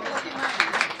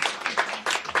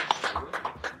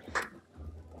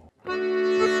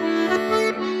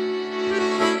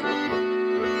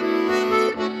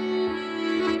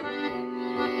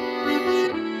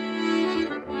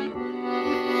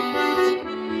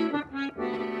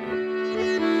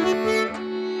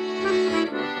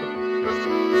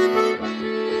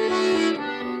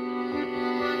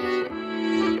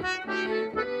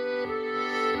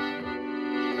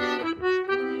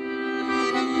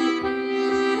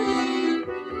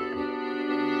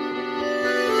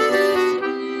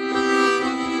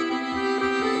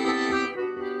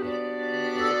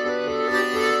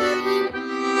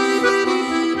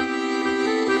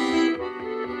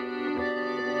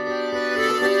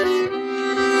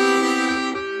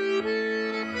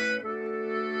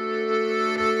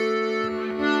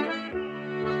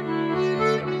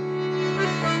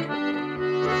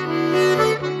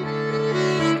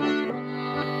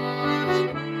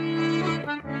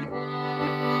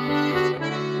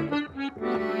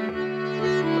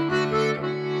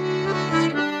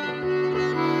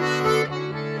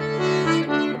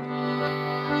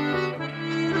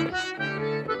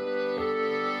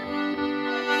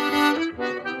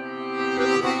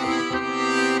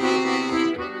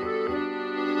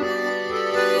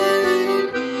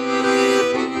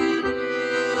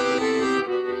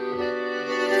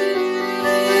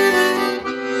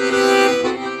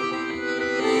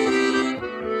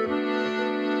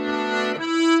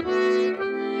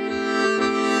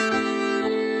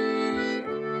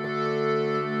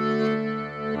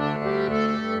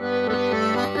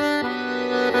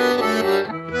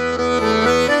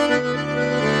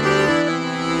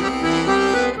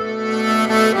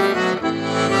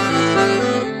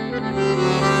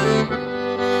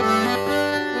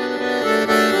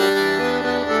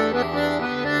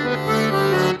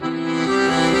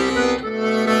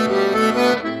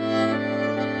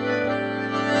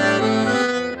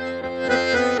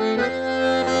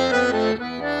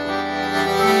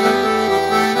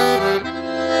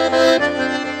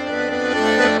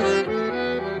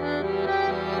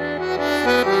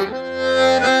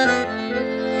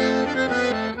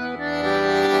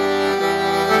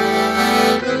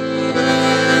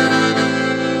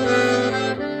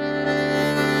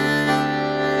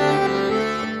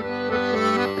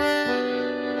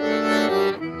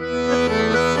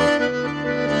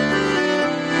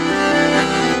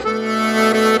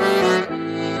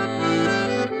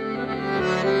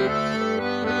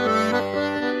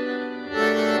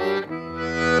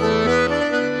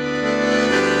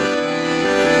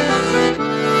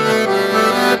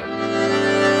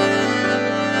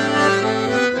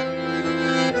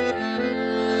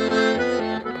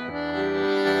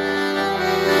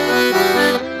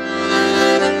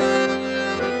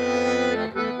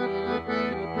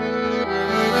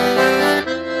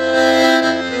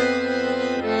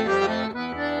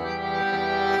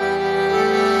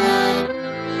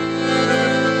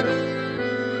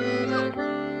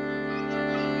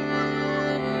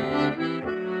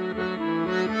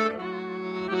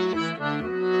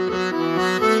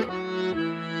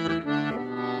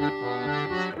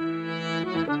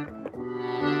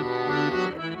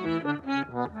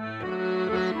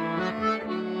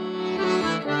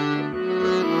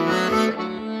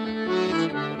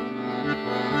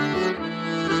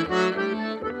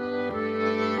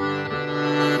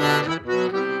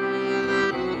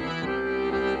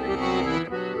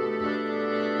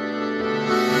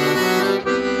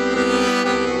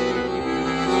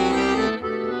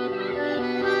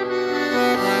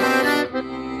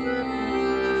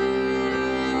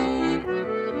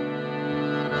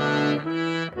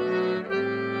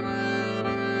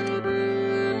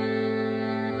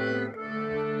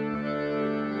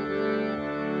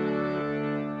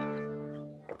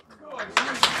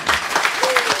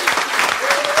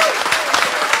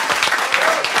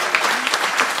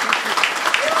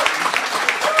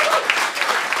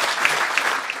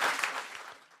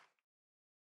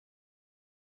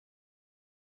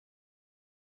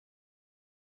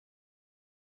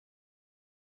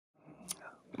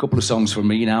 A couple of songs from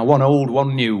me now, one old,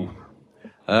 one new.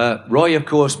 Roy, of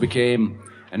course, became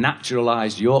a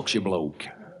naturalised Yorkshire bloke.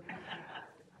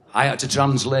 I had to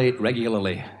translate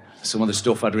regularly some of the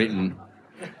stuff I'd written,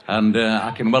 and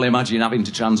I can well imagine having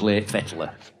to translate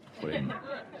Fettler for him.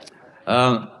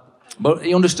 But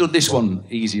he understood this one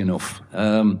easy enough.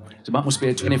 It's about, must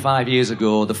be 25 years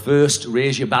ago, the first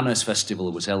Raise Your Banners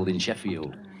Festival was held in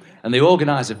Sheffield. And the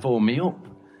organiser phoned me up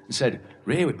and said,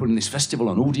 Ray, we're putting this festival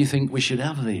on, who do you think we should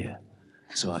have there?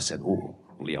 So I said, oh,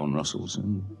 Leon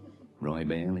Russellson, Roy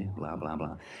Bailey, blah, blah,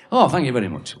 blah. Oh, thank you very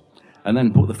much. And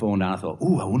then put the phone down, I thought,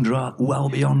 oh, I wonder who I'll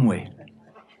be on with.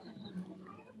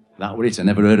 That was it, I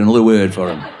never heard another word for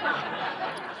him.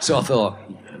 So I thought,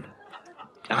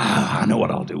 I know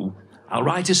what I'll do. I'll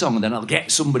write a song and then I'll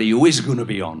get somebody who is going to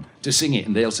be on to sing it,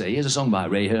 and they'll say, here's a song by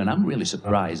Ray Hearn. I'm really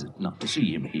surprised not to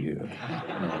see him here.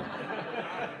 No.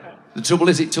 The trouble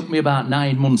is, it took me about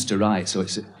 9 months to write, so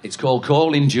it's called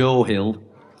Calling Joe Hill,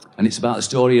 and it's about the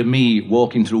story of me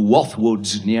walking through Wath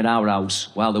Woods near our house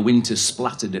while the winter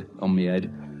splattered on my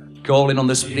head, calling on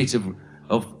the spirit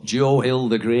of Joe Hill,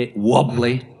 the great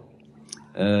wobbly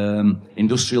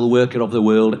industrial worker of the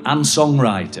world and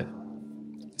songwriter,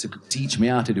 to teach me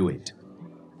how to do it.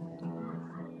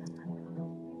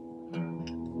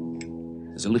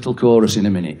 There's a little chorus in a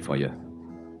minute for you.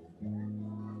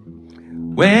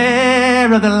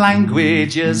 Where are the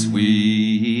languages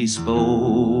we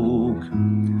spoke?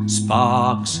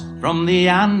 Sparks from the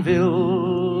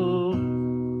anvil.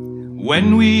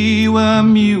 When we were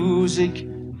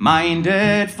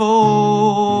music-minded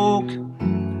folk,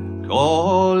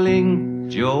 calling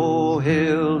Joe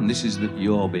Hill. And this is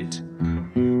your bit.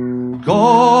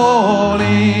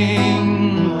 Calling,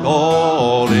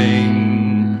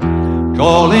 calling,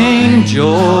 calling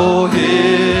Joe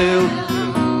Hill.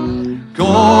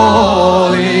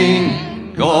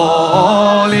 Calling,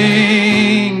 calling,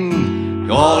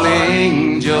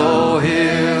 calling Joe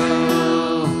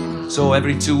Hill. So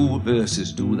every 2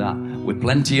 verses do that with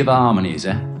plenty of harmonies,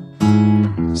 eh?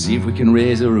 See if we can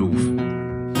raise a roof.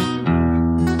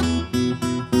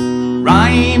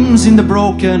 Rhymes in the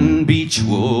broken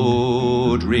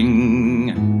beechwood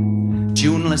ring,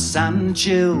 tuneless and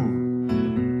chill,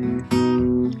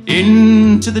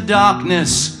 into the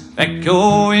darkness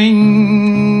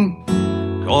echoing,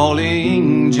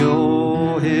 calling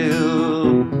Joe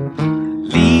Hill.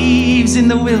 Leaves in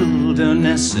the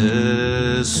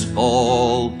wilderness's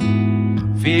fall,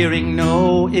 fearing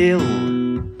no ill,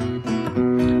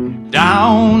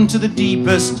 down to the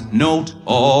deepest note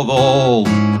of all,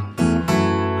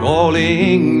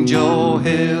 calling Joe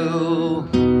Hill.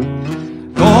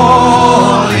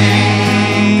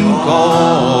 Calling,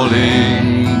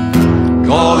 calling,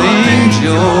 calling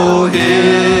Joe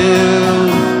Hill.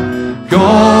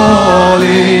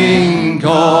 Calling,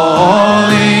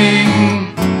 calling,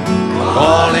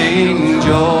 calling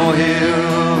Joe Hill.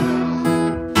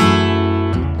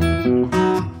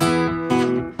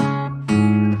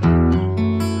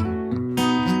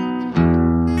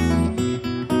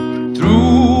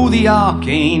 Through the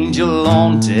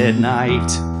archangel-haunted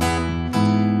night,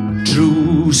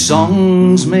 true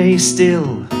songs may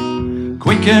still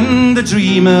quicken the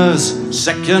dreamer's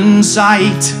second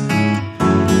sight,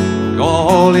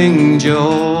 calling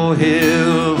Joe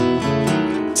Hill,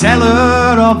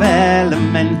 teller of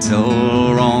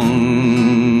elemental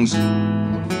wrongs.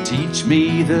 Teach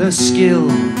me the skill,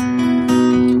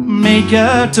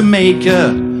 maker to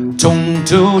maker, tongue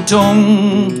to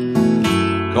tongue,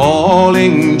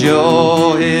 calling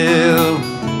Joe Hill.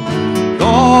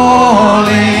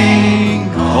 Calling,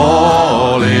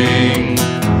 calling,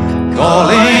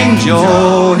 calling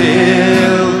Joe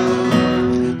Hill.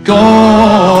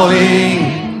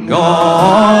 Calling,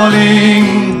 calling,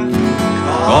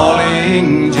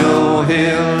 calling Joe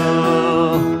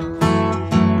Hill.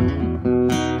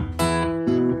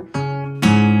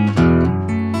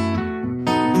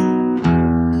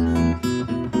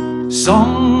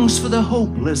 Songs for the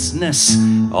hopelessness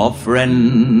of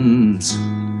friends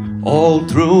all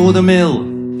through the mill.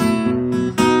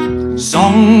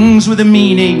 Songs with a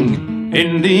meaning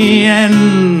in the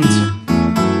end,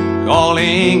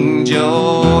 calling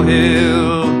Joe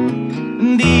Hill.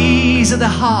 And these are the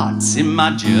heart's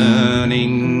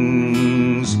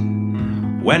imaginings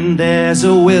when there's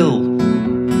a will.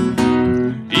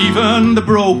 Even the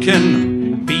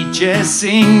broken beaches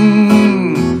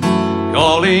sing,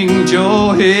 calling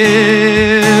Joe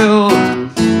Hill.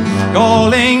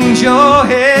 Calling Joe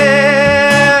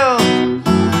Hill.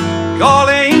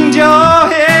 Calling Joe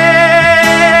Hill.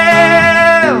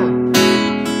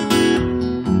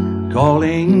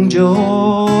 Calling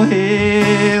Joe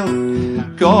Hill.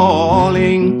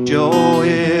 Calling Joe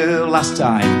Hill. last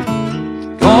time.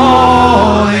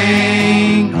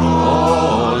 Calling,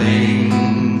 calling,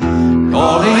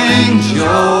 calling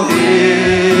Joe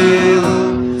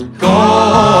Hill.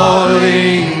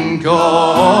 Calling,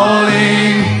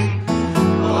 calling,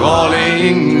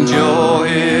 calling Joe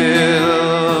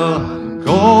Hill.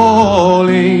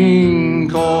 Calling,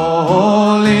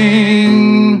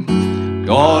 calling,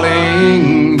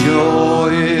 calling Joe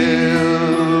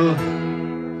Hill.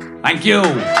 Thank you.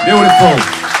 Beautiful.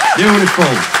 Beautiful.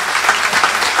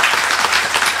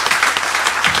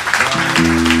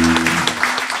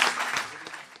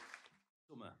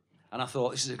 And I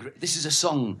thought, this is a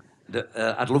song that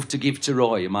I'd love to give to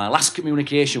Roy. And my last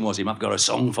communication was him, I've got a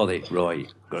song for thee, Roy.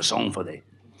 I've got a song for thee.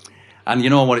 And you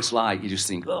know what it's like. You just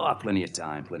think, oh, I've plenty of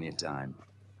time, plenty of time.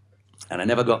 And I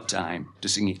never got time to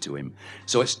sing it to him.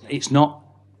 So it's not,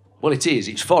 well, it is.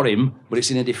 It's for him, but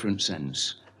it's in a different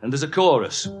sense. And there's a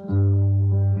chorus,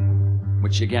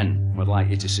 which, again, I'd like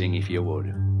you to sing if you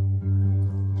would.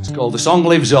 It's called The Song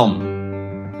Lives On.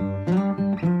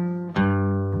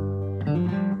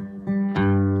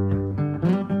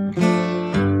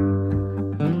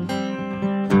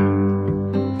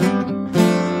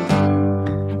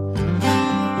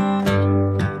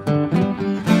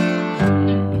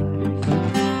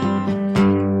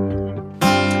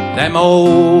 Them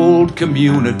old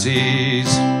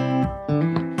communities,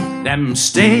 them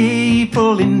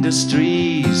staple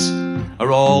industries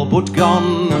are all but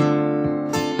gone,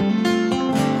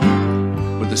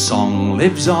 but the song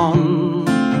lives on.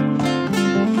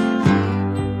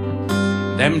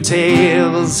 Them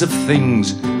tales of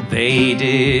things they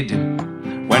did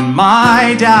when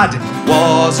my dad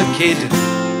was a kid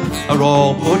are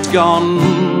all but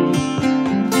gone,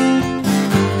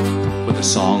 but the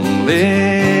song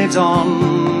lives on.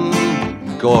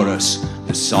 Chorus.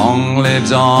 The song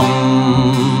lives on.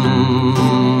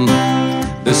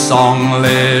 The song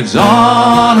lives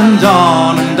on and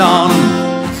on and on.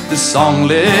 The song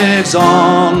lives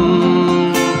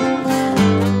on.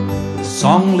 The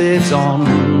song lives on.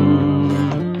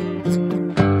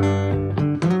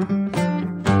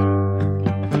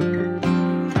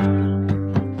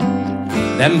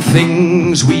 Them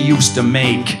things we used to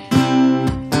make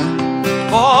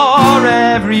for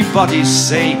everybody's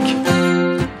sake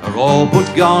are all but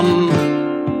gone,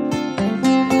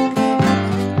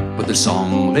 but the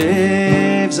song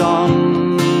lives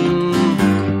on.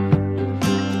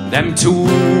 Them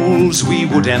tools we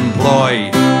would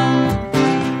employ,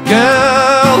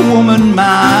 girl, woman,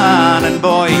 man and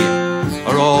boy,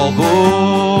 are all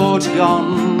but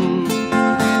gone,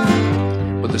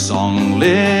 but the song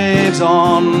lives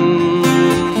on.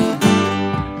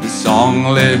 The song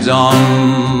lives on.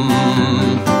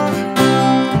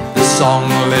 The song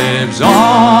lives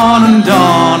on and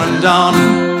on and on.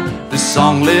 The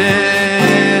song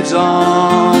lives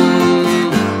on.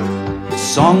 The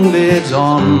song lives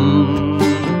on.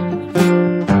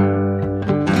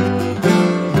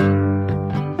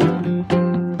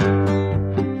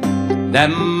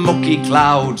 Them mucky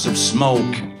clouds of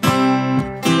smoke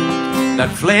that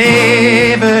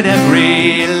flavoured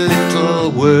every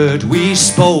little word we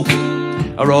spoke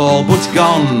are all but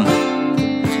gone,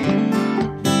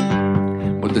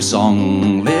 but the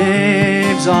song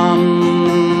lives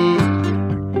on.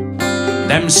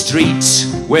 Them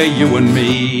streets where you and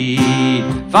me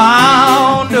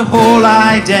found a whole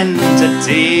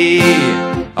identity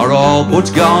are all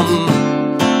but gone,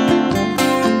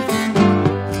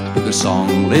 but the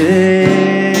song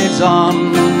lives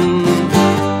on.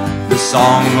 The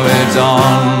song lives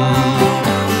on.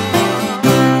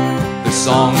 The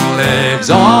song lives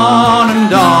on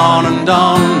and on and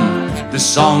on. The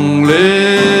song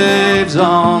lives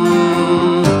on.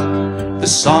 The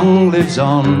song lives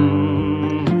on.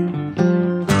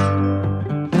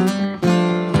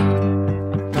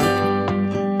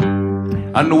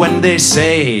 And when they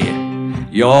say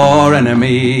your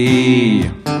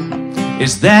enemy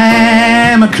is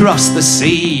them across the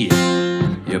sea,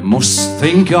 you must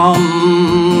think on,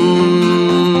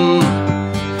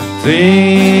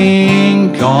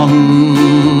 think on,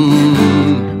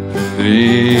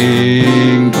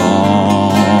 think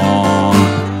on.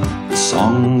 The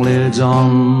song lives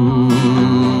on.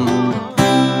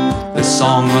 The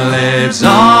song lives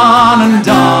on and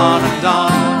on and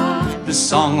on. The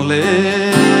song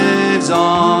lives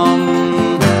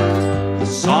on. The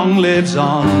song lives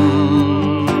on.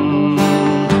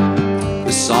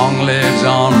 The song lives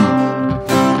on.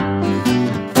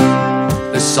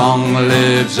 The song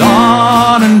lives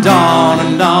on and on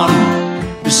and on.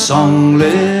 The song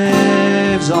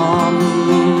lives on.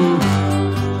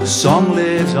 The song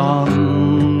lives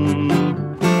on.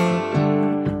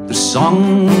 The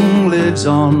song lives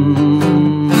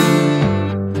on.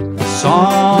 The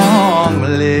song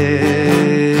lives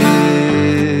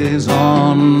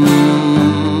on.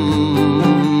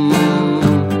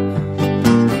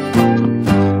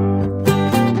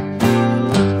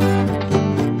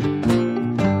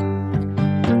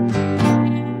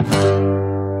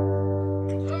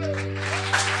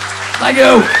 Thank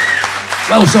you.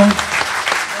 Well sung.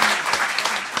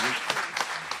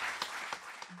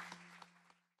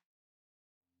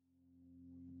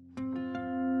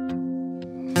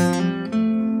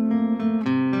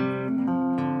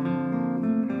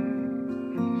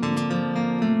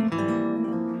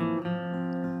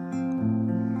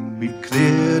 We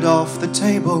cleared off the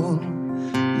table,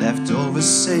 leftovers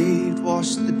saved,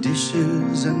 washed the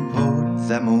dishes and put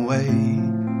them away.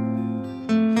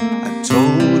 I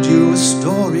told you a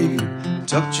story,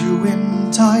 tucked you in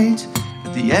tight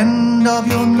at the end of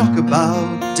your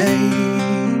knockabout day.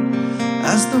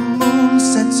 As the moon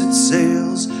sets its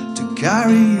sails to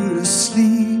carry you to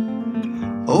sleep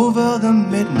over the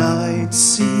midnight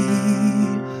sea,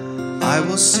 I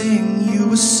will sing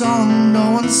you a song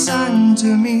no one sang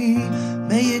to me.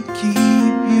 May it keep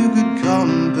you good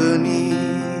company.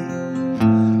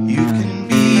 You can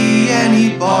be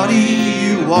anybody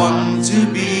you want to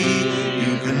be.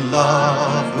 You can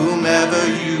love whomever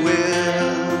you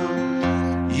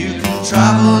will. You can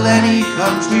travel any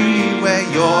country where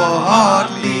your heart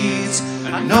leads,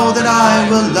 and know that I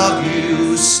will love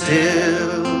you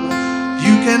still.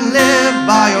 You can live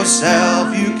by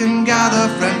yourself, you can gather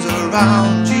friends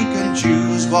around, you can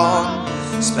choose one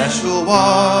special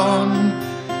one,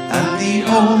 and the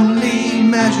only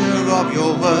measure of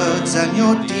your words and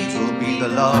your deeds will be the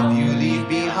love you leave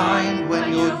behind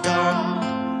when you're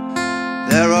done.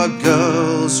 There are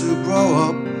girls who grow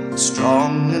up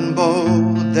strong and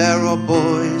bold, there are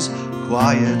boys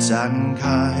quiet and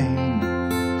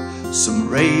kind. Some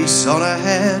race on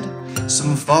ahead,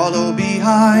 some follow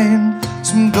behind,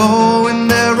 some go in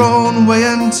their own way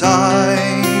and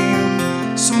time.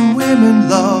 Some women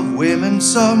love women,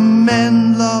 some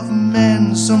men love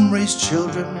men, some raise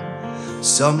children,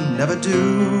 some never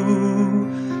do.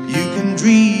 You can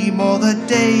dream all the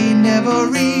day, never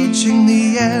reaching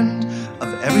the end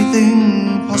of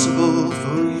everything possible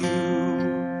for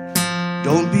you.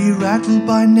 Don't be rattled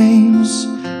by names,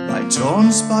 by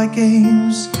taunts, by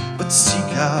games, but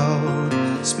seek out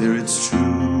spirits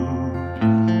true.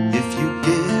 If you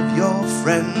give your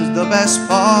friends the best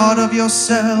part of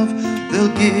yourself,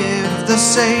 they'll give the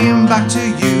same back to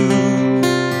you.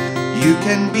 You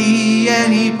can be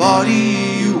anybody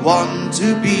you want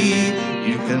to be.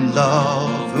 You can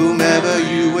love whomever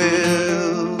you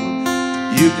will.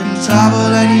 You can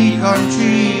travel any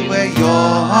country where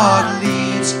your heart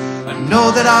leads, and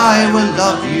know that I will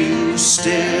love you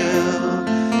still.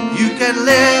 You can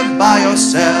live by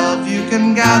yourself, you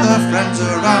can gather friends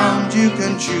around, you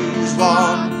can choose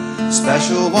one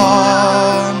special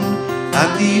one,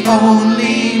 and the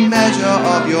only measure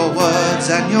of your words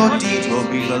and your deeds will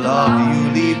be the love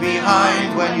you leave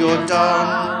behind when you're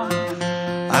done.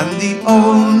 And the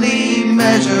only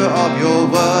measure of your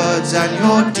words and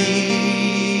your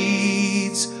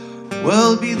deeds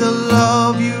will be the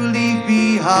love you leave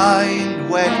behind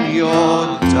when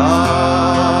you're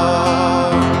done.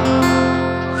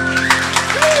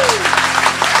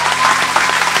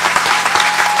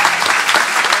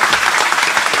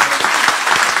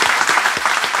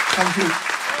 Thank you.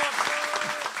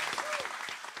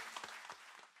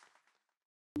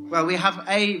 Well, we have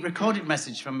a recorded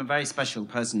message from a very special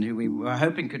person who we were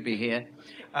hoping could be here.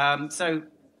 So,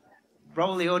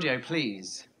 roll the audio,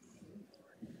 please.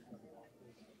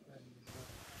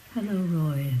 Hello,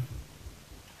 Roy.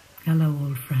 Hello,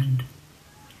 old friend.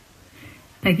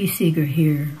 Peggy Seeger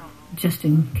here, just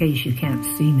in case you can't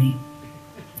see me.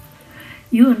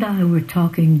 You and I were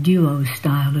talking duo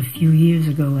style a few years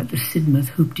ago at the Sidmouth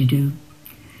Hoop-de-Doo.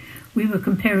 We were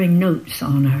comparing notes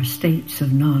on our states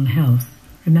of non-health.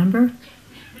 Remember?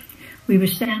 We were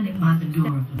standing by the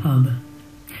door of the pub.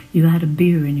 You had a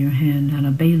beer in your hand and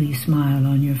a Bailey smile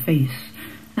on your face,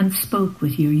 and spoke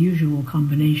with your usual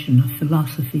combination of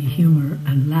philosophy, humor,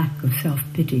 and lack of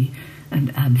self-pity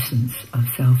and absence of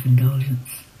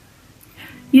self-indulgence.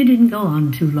 You didn't go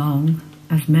on too long,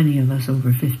 as many of us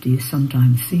over 50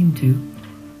 sometimes seem to.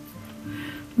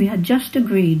 We had just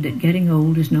agreed that getting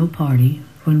old is no party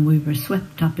when we were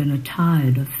swept up in a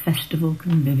tide of festival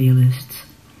convivialists.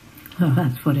 Well,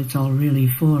 that's what it's all really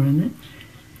for, isn't it?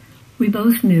 We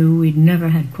both knew we'd never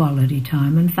had quality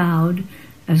time and vowed,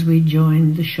 as we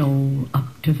joined the shoal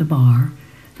up to the bar,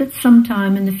 that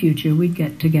sometime in the future we'd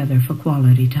get together for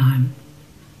quality time.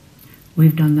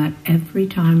 We've done that every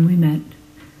time we met,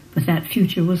 but that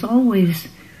future was always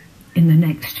in the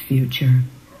next future.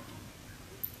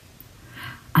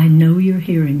 I know you're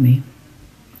hearing me.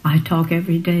 I talk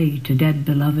every day to dead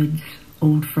beloveds,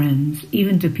 old friends,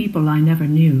 even to people I never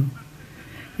knew.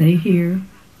 They hear,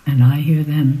 and I hear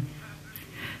them.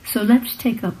 So let's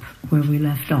take up where we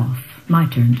left off. My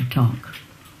turn to talk.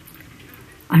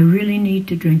 I really need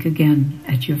to drink again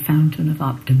at your fountain of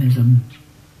optimism.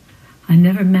 I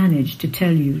never managed to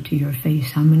tell you to your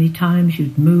face how many times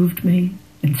you'd moved me,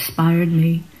 inspired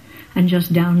me, and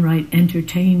just downright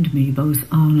entertained me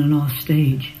both on and off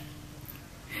stage.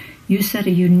 You set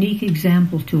a unique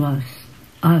example to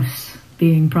us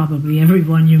being probably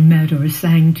everyone you met or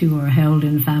sang to or held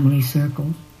in family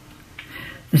circle.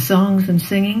 The songs and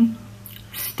singing,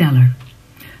 stellar.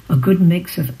 A good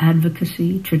mix of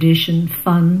advocacy, tradition,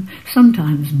 fun,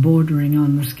 sometimes bordering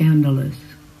on the scandalous.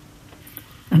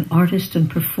 An artist and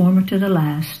performer to the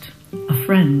last, a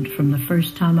friend from the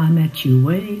first time I met you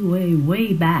way, way,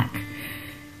 way back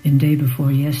in day before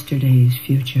yesterday's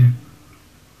future.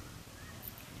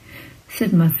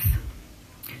 Sidmouth,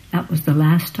 that was the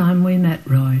last time we met,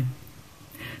 Roy.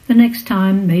 The next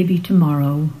time, maybe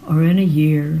tomorrow, or in a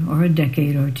year, or a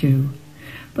decade or two.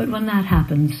 But when that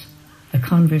happens, the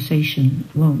conversation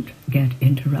won't get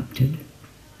interrupted.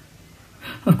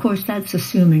 Of course, that's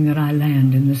assuming that I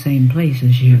land in the same place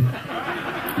as you.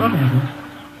 Whatever.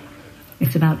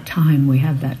 It's about time we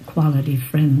have that quality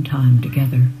friend time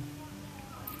together.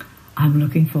 I'm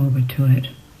looking forward to it.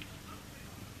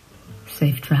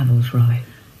 Safe travels, Roy.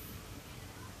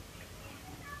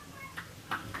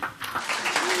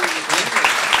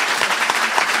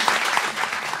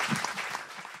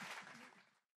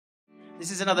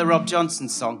 This is another Rob Johnson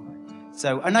song.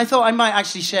 And I thought I might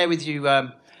actually share with you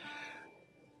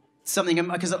something,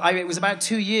 because it was about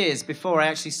 2 years before I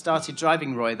actually started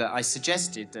driving Roy that I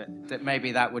suggested that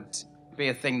maybe that would be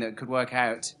a thing that could work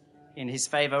out in his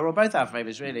favour, or both our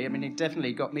favours, really. I mean, it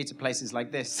definitely got me to places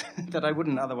like this that I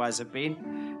wouldn't otherwise have been,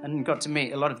 and got to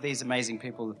meet a lot of these amazing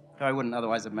people who I wouldn't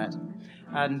otherwise have met.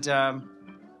 And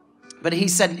but he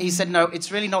said, no,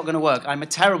 it's really not going to work. I'm a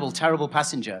terrible, terrible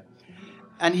passenger.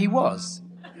 And he was.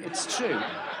 It's true.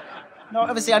 No,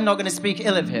 obviously I'm not going to speak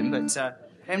ill of him, but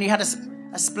he had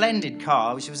a splendid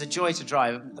car, which was a joy to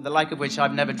drive, the like of which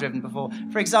I've never driven before.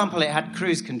 For example, it had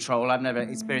cruise control. I've never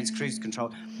experienced cruise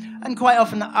control. And quite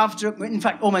often in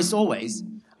fact, almost always,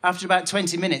 after about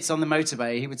 20 minutes on the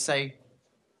motorway, he would say,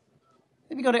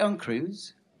 have you got it on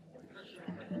cruise?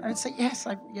 I would say, yes,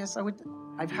 I would.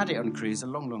 I've had it on cruise a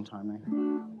long, long time now.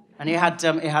 And he had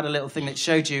a little thing that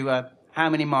showed you how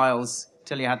many miles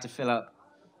till you had to fill up.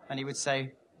 And he would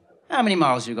say, how many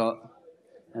miles you got?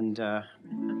 And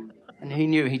he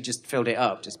knew he'd just filled it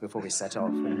up just before we set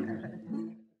off.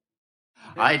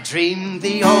 I dreamed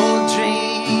the old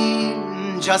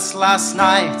dream just last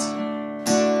night,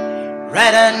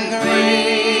 red and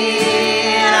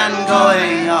green and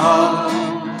going home.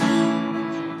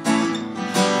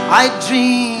 I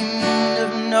dreamed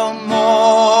of no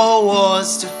more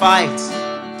wars to fight,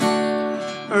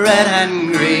 red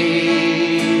and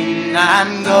green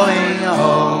and going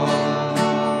home.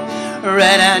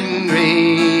 Red and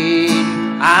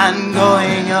green and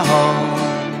going home.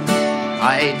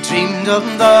 I dreamed of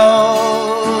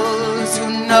those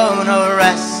who know no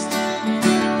rest,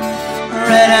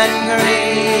 red and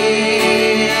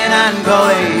green and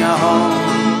going home.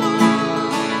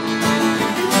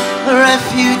 The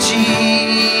refugees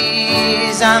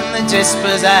and the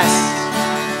dispossessed,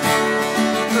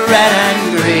 red and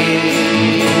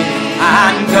green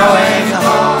and going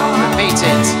home. Repeat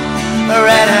it.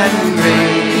 Red and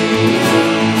green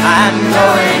and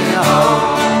going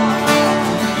home.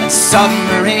 And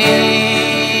submarines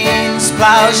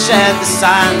plowshare the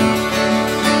sand,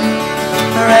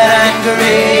 red and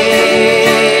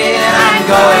green and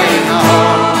going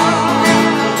home.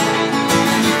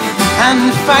 And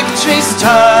factories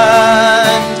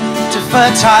turned to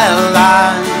fertile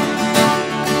land,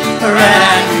 red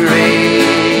and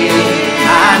green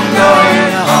and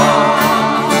going home.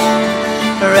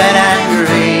 Red and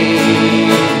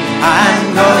green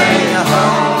and going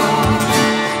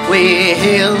home. We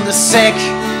healed the sick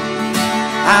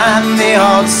and the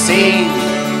old scene,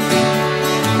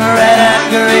 red and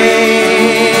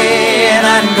green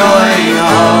and going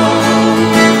home.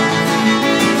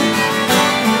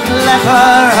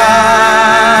 Leper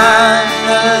and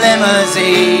the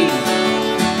limousine,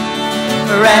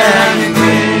 red and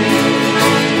green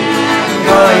and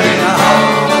going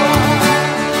home.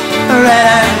 Red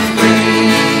and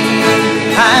green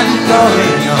and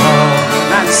going home.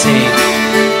 And sing.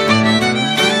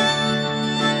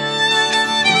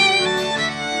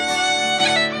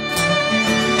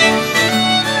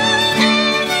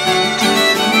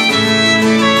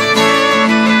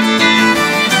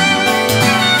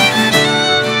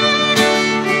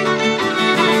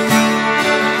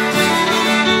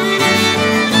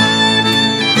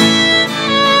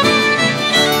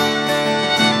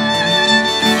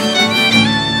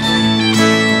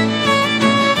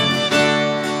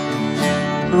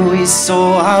 We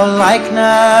saw our likeness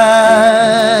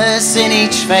in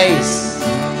each face,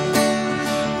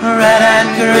 red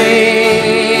and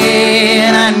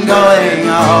green and going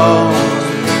home.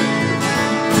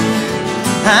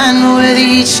 And with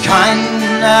each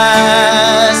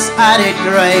kindness added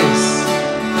grace,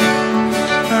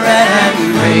 red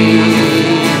and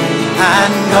green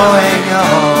and going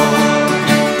home.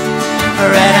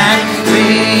 Red and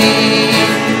green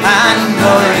and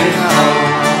going home.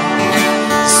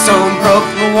 Stone broke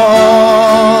the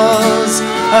walls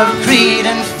of greed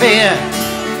and fear,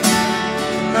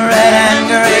 red and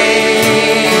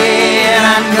green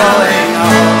and going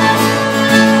home.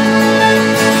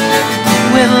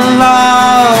 With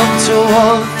love to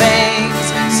all things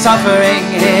suffering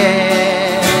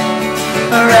here,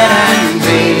 red and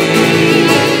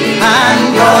green and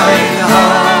going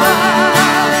home.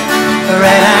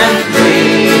 Red and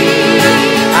green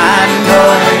and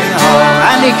going home.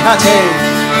 Andy Cutting.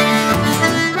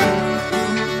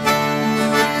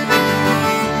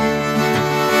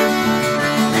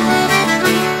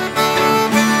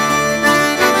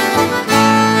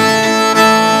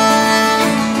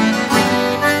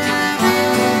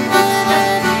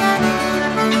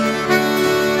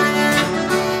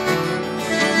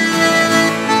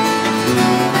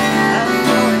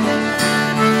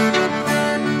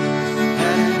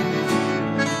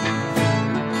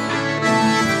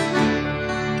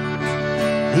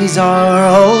 These are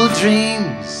old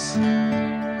dreams,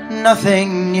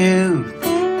 nothing new.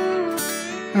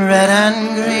 Red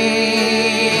and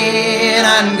green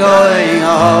and going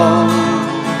home.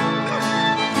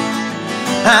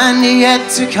 And yet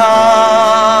to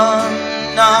come,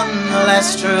 none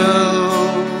less true.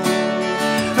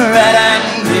 Red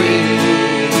and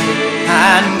green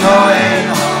and going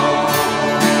home.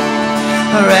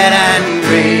 Red and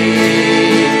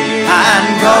green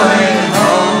and going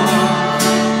home.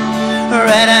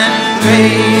 Red and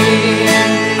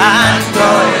green and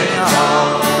going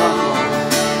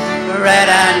home. Red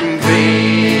and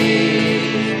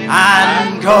green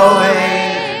and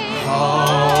going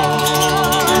home.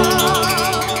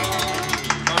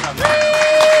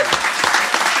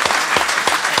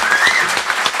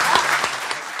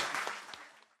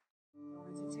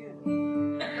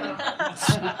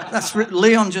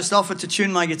 Leon just offered to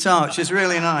tune my guitar, which is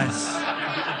really nice.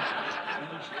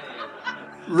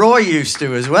 Roy used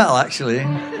to as well, actually.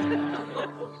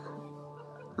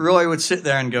 Roy would sit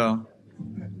there and go,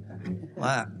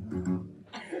 like that.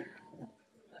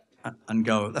 And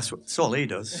go, that's all he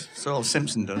does. That's all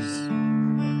Simpson does.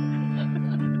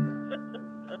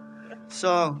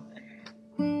 So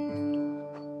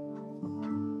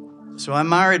I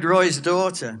married Roy's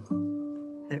daughter.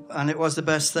 And it was the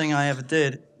best thing I ever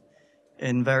did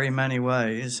in very many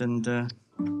ways.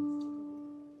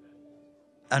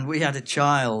 And we had a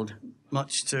child,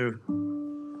 much to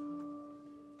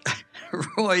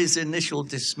Roy's initial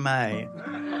dismay.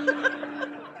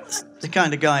 The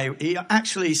kind of guy, he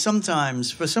actually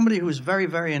sometimes, for somebody who was very,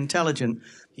 very intelligent,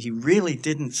 he really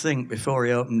didn't think before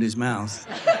he opened his mouth.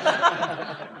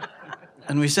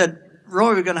 And we said,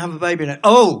 Roy, we're going to have a baby now.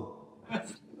 Oh,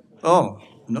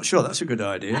 I'm not sure that's a good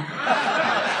idea.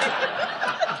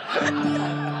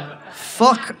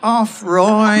 Fuck off,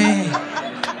 Roy.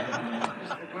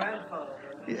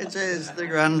 It is the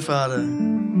grandfather.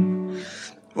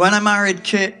 When I married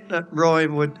Kit, Roy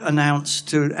would announce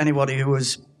to anybody who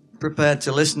was prepared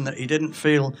to listen that he didn't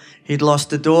feel he'd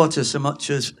lost a daughter so much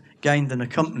as gained an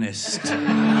accompanist.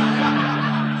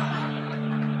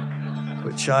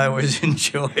 Which I always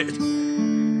enjoyed.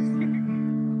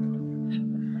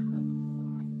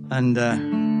 And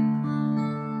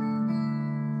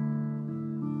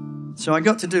so I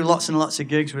got to do lots and lots of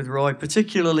gigs with Roy,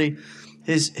 particularly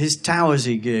his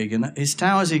Towersey gig. And at his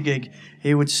Towersey gig,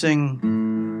 he would sing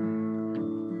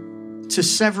to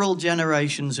several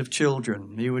generations of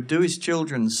children. He would do his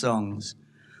children's songs.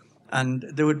 And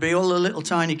there would be all the little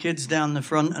tiny kids down the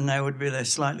front, and there would be their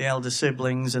slightly elder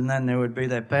siblings, and then there would be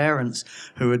their parents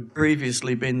who had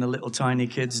previously been the little tiny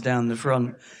kids down the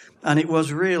front. And it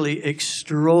was really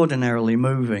extraordinarily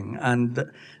moving. And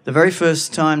the very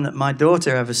first time that my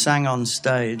daughter ever sang on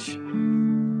stage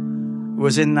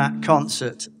was in that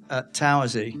concert at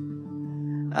Towersey.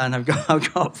 And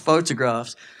I've got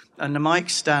photographs. And the mic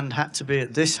stand had to be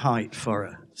at this height for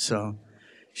her. So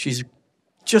she's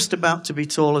just about to be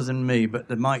taller than me, but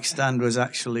the mic stand was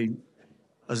actually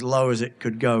as low as it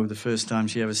could go the first time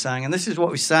she ever sang. And this is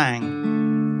what we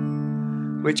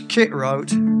sang, which Kit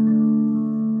wrote.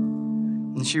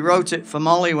 And she wrote it for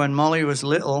Molly when Molly was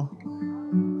little.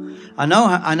 I know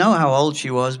how old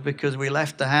she was because we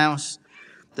left the house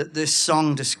that this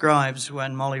song describes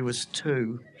when Molly was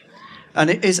 2. And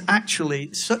it is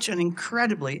actually such an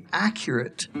incredibly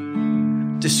accurate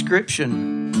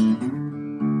description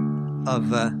of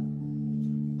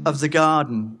the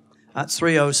garden at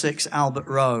 306 Albert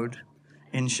Road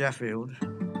in Sheffield.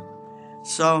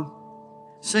 So,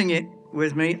 sing it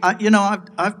with me.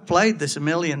 I've played this a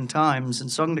million times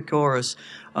and sung the chorus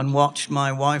and watched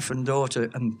my wife and daughter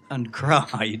and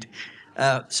cried.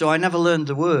 So I never learned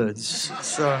the words.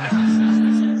 So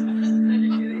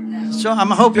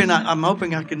I'm hoping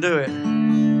I can do it.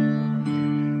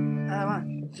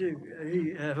 1, 2,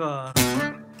 3, 4.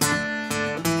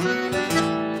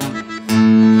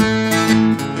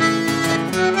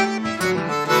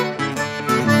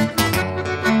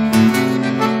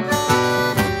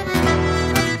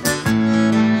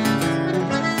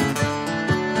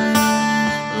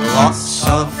 Lots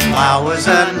of flowers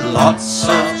and lots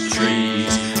of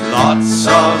trees, lots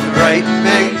of great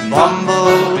big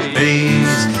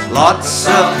bumblebees, lots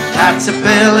of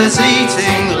caterpillars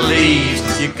eating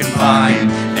leaves you can find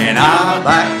in our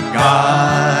back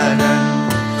garden.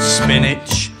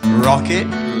 Spinach, rocket,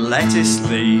 lettuce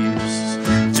leaves,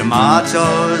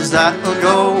 tomatoes that'll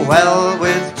go well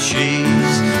with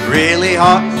cheese, really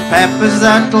hot peppers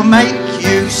that'll make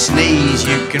you sneeze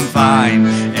you can find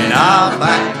in our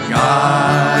back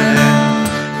garden.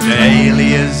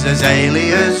 Dahlias,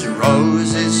 azaleas,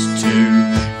 roses too,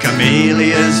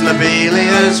 camellias,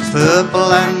 lobelias,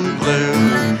 purple and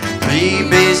blue,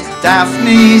 phoebes,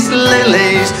 daphnes,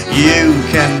 lilies you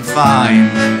can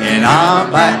find in our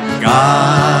back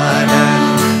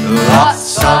garden.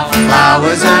 Lots of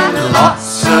flowers and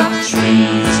lots of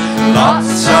trees,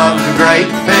 lots of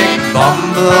great big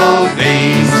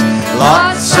bumblebees,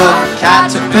 lots of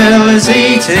caterpillars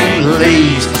eating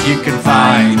leaves you can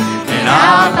find in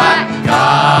our back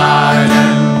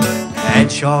garden.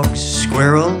 Hedgehogs,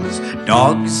 squirrels,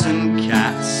 dogs and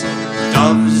cats,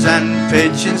 doves and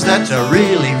pigeons that are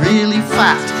really, really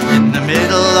fat. In the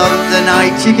middle of the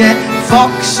night you get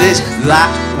foxes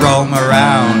that roam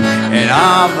around in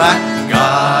our back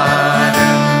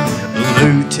garden.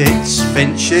 Lutits,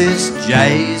 finches,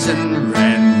 jays and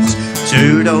wrens,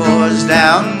 2 doors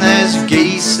down there's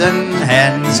geese and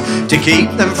hens. To keep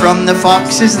them from the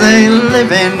foxes they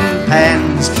live in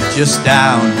pens just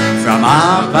down from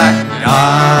our back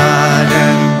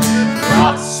garden.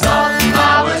 Lots of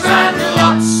flowers and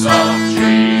lots of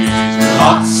trees,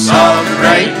 lots of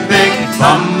great big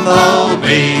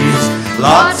bumblebees,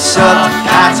 lots of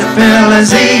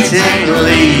caterpillars eating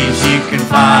leaves you can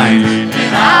find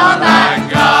in our back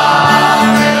garden.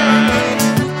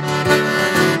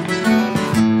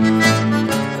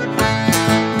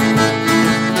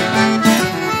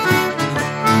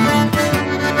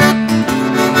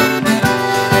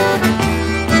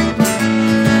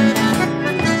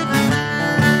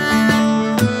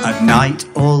 Night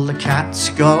all the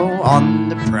cats go on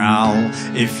the prowl.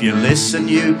 If you listen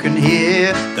you can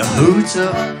hear the hoot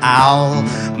of owl.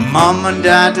 Mum and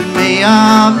Dad and me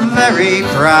are very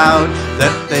proud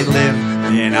that they live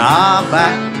in our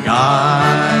back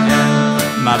garden.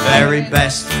 My very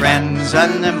best friends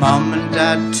and their mum and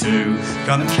dad too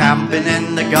come camping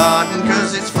in the garden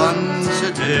 'cause it's fun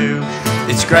to do.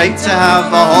 It's great to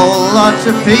have a whole lot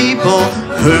of people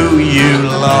who you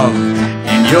love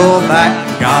in your back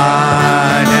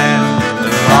garden.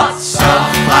 Lots of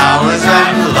flowers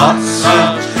and lots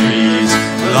of trees,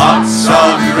 lots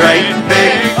of great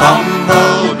big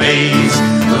bumblebees,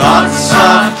 lots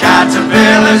of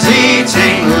caterpillars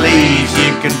eating leaves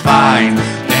you can find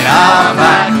in our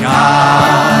back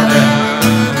garden.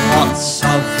 Lots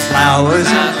of flowers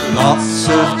and lots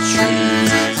of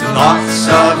trees, lots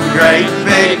of great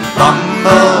big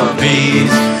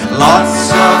bumblebees,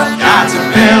 lots of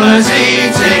caterpillars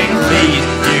eating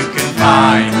leaves you can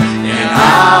find in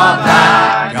our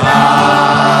back garden.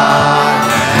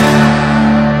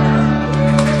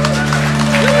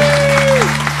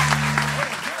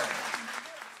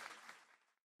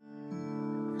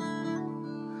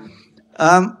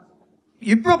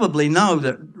 You probably know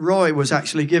that Roy was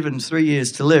actually given 3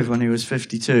 years to live when he was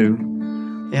 52.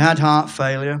 He had heart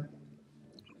failure.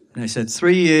 They said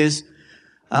 3 years,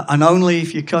 and only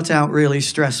if you cut out really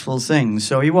stressful things.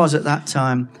 So he was, at that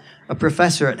time, a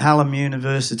professor at Hallam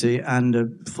University and a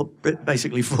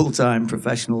basically full-time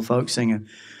professional folk singer.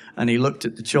 And he looked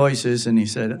at the choices and he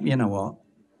said, you know what,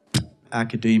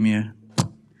 academia.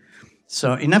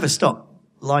 So he never stopped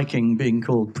liking being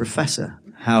called professor,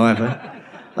 however.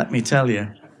 Let me tell you,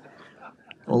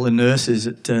 all the nurses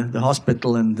at the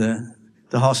hospital and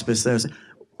the hospice there said,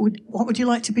 what would you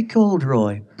like to be called,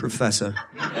 Roy? Professor.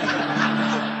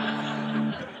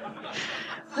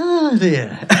 Oh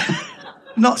dear.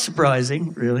 Not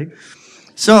surprising, really.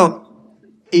 So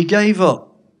he gave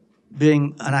up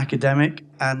being an academic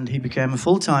and he became a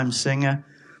full-time singer.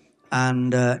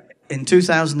 And in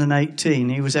 2018,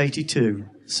 he was 82.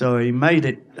 So he made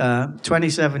it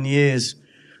 27 years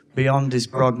beyond his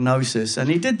prognosis. And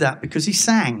he did that because he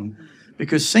sang.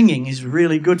 Because singing is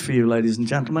really good for you, ladies and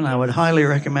gentlemen. I would highly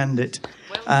recommend it.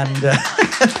 And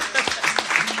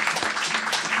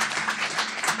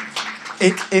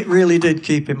it really did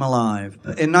keep him alive.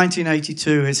 In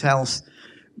 1982, his health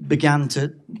began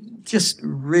to just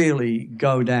really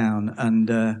go down. And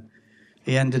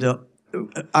he ended up...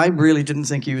 I really didn't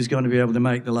think he was going to be able to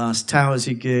make the last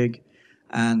Towersey gig.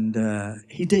 And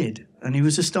he did. And he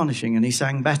was astonishing. And he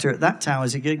sang better at that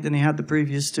Towersey gig than he had the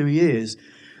previous 2 years.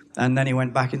 And then he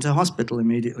went back into hospital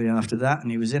immediately after that.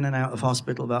 And he was in and out of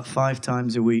hospital about 5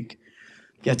 times a week,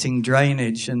 getting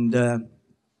drainage. And the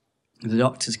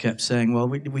doctors kept saying, well,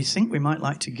 we think we might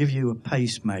like to give you a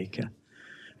pacemaker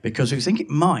because we think it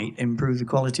might improve the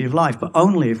quality of life, but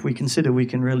only if we consider we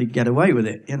can really get away with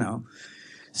it, you know.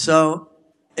 So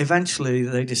eventually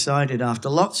they decided, after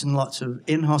lots and lots of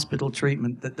in-hospital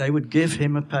treatment, that they would give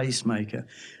him a pacemaker.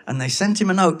 And they sent him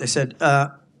a note. They said,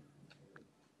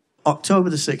 October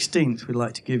the 16th, we'd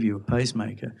like to give you a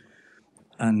pacemaker.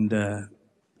 And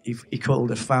he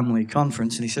called a family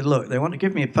conference and he said, look, they want to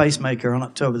give me a pacemaker on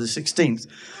October the 16th.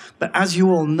 But as you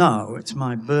all know, it's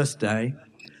my birthday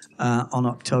on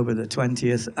October the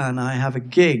 20th, and I have a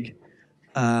gig,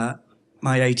 my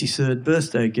 83rd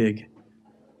birthday gig.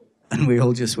 And we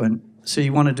all just went, so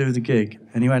you want to do the gig?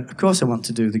 And he went, of course I want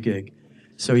to do the gig.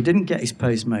 So he didn't get his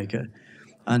pacemaker.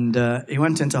 And he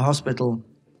went into hospital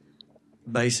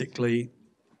basically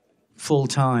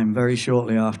full-time very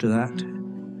shortly after that.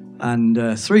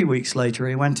 And 3 weeks later,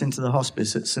 he went into the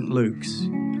hospice at St. Luke's.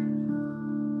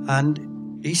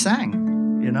 And he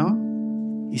sang, you know.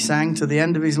 He sang to the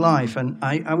end of his life. And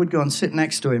I would go and sit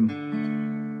next to him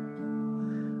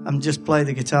and just play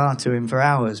the guitar to him for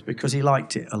hours because he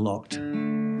liked it a lot.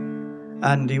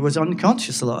 And he was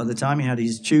unconscious a lot of the time. He had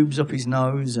his tubes up his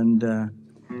nose and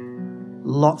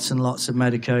lots and lots of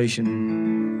medication.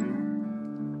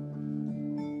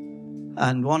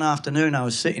 And one afternoon I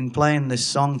was sitting playing this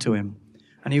song to him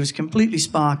and he was completely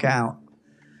spark out.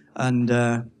 And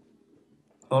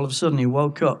all of a sudden he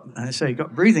woke up. And I say he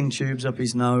got breathing tubes up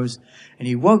his nose and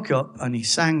he woke up and he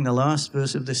sang the last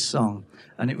verse of this song.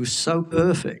 And it was so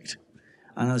perfect.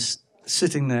 And I was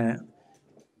sitting there,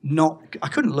 I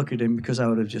couldn't look at him because I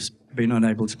would have just been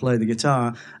unable to play the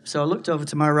guitar. So I looked over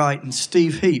to my right and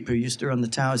Steve Heap, who used to run the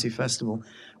Towersey Festival,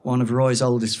 one of Roy's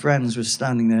oldest friends, was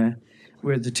standing there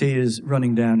with the tears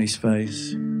running down his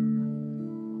face.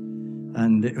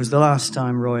 And it was the last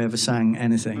time Roy ever sang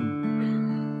anything.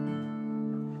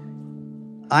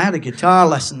 I had a guitar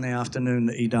lesson the afternoon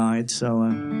that he died, so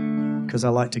because I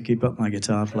like to keep up my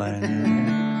guitar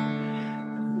playing.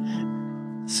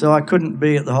 So I couldn't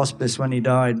be at the hospice when he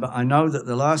died, but I know that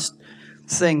the last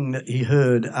thing that he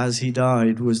heard as he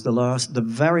died was the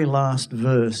very last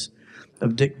verse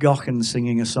of Dick Gaughan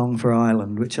singing a song for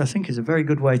Ireland, which I think is a very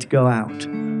good way to go out.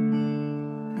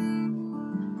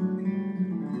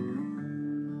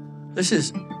 This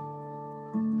is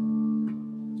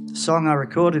a song I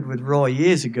recorded with Roy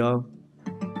years ago,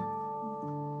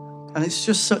 and it's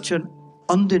just such an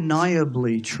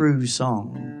undeniably true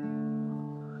song.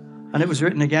 And it was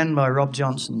written again by Rob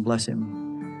Johnson, bless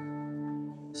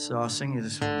him. So I'll sing you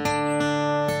this one.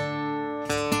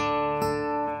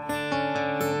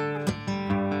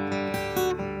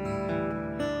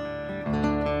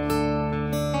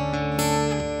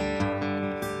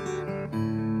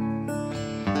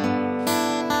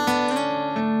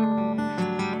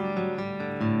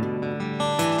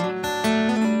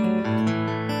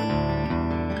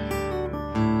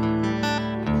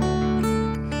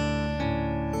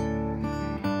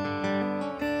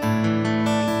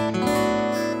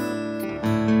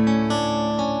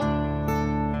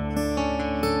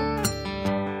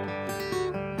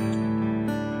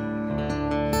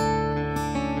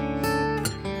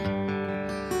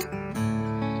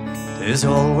 There's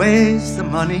always the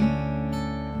money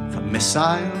for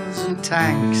missiles and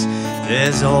tanks.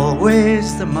 There's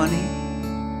always the money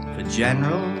for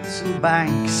generals and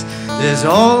banks. There's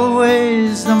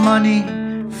always the money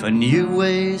for new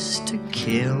ways to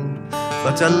kill,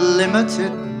 but a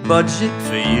limited budget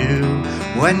for you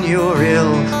when you're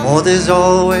ill. Or there's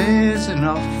always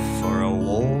enough for a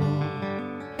war,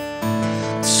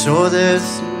 so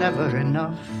there's never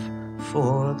enough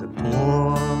for the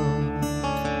poor.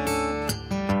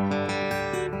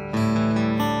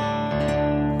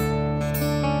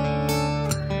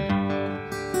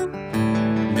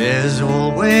 There's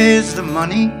always the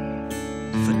money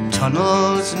for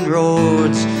tunnels and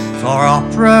roads, for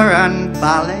opera and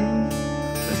ballet.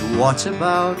 But what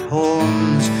about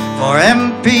homes for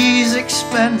MPs'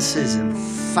 expenses and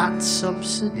fat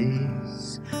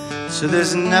subsidies? So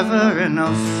there's never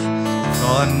enough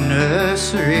for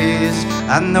nurseries,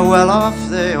 and the well-off,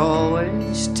 they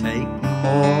always take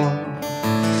more.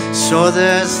 So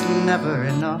there's never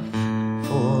enough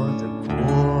for the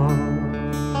poor.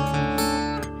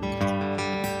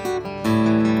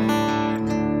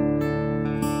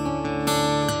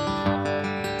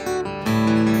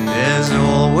 There's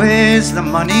always the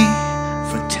money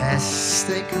for tests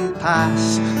they can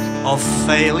pass, or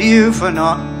fail you for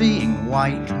not being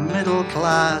white middle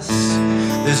class.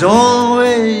 There's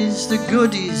always the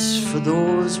goodies for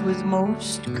those with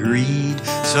most greed,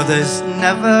 so there's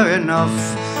never enough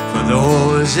for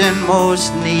those in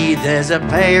most need. There's a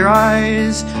pay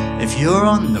rise if you're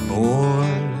on the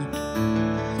board,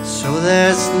 so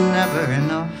there's never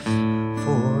enough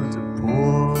for the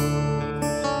poor.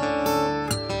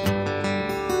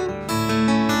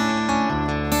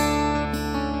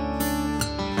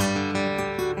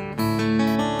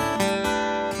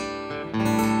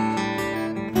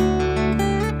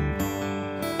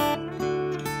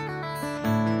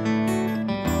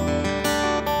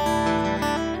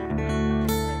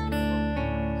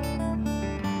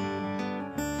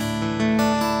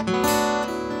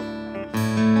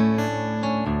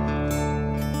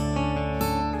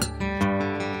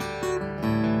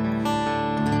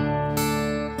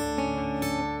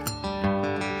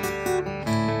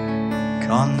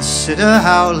 Consider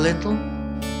how little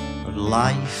of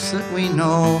life that we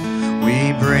know.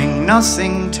 We bring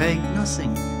nothing, take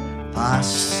nothing,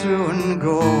 pass through and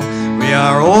go. We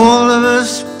are all of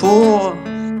us poor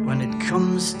when it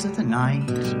comes to the night,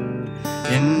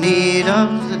 in need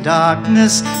of the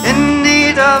darkness, in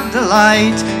need of the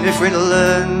light. If we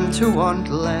learn to want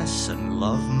less and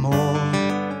love more,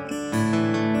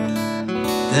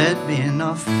 there'd be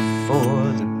enough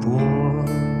for the poor.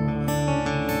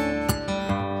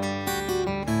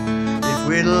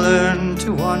 We'd learn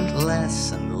to want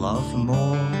less and love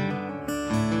more,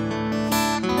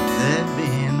 there'd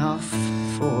be enough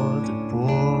for the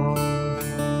poor.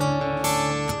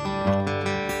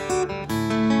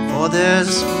 For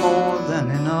there's more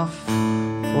than enough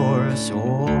for us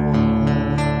all.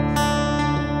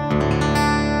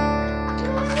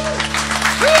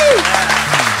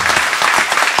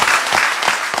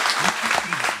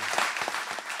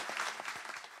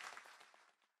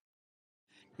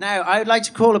 Now, I would like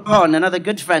to call upon another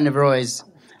good friend of Roy's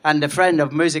and a friend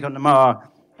of Music on the Marr.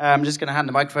 I'm just going to hand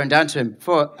the microphone down to him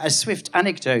for a swift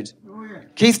anecdote. Oh, yeah.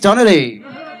 Keith Donnelly.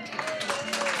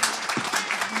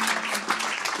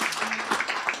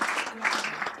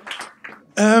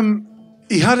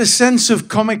 He had a sense of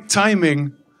comic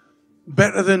timing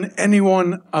better than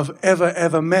anyone I've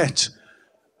ever met.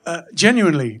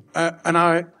 Genuinely. And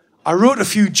I wrote a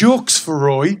few jokes for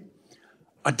Roy.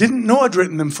 I didn't know I'd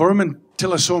written them for him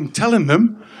until I saw him telling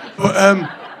them. But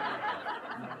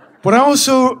I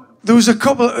also, there was a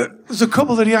couple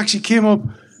that he actually came up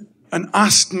and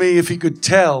asked me if he could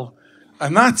tell.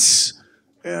 And that's,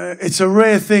 it's a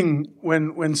rare thing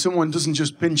when someone doesn't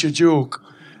just pinch a joke.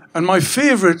 And my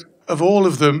favourite of all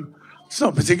of them, it's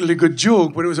not a particularly good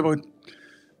joke, but it was about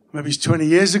maybe 20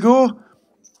 years ago.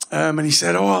 And he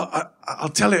said, I'll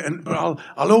tell it, but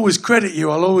I'll always credit you.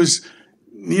 I'll always,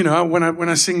 you know, when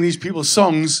I sing these people's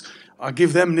songs, I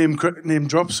give them name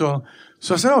drops. So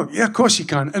I said, oh, yeah, of course you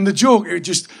can. And the joke,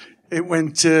 it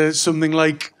went something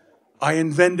like, I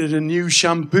invented a new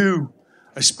shampoo,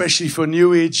 especially for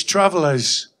new age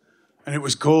travellers. And it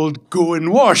was called Go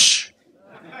and Wash.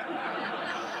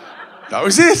 That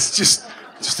was it. Just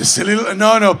a silly little,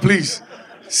 no, please.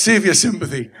 Save your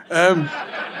sympathy.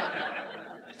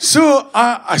 So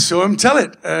I saw him tell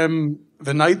it.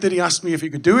 The night that he asked me if he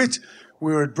could do it,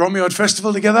 we were at Marr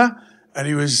Festival together, and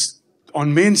he was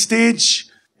on main stage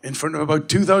in front of about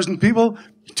 2,000 people.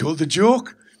 He told the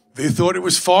joke. They thought it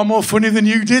was far more funny than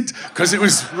you did, because it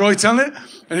was Roy telling it.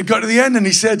 And it got to the end, and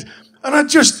he said, and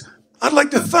I'd like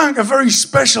to thank a very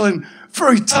special and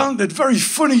very talented, very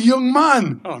funny young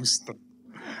man.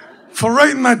 For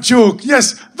writing that joke.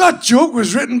 Yes, that joke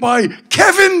was written by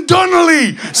Kevin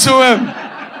Donnelly. So,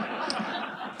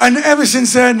 and ever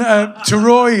since then, to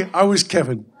Roy, I was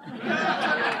Kevin.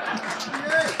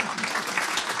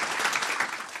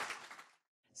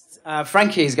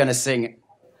 Frankie is going to sing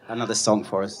another song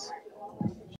for us.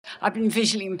 I've been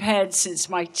visually impaired since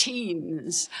my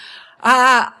teens.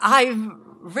 I've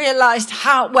realised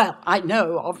I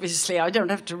know, obviously, I don't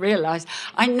have to realise,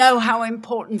 I know how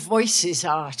important voices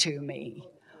are to me.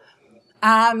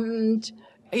 And,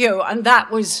 and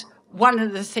that was one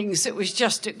of the things that was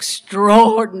just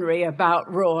extraordinary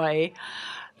about Roy.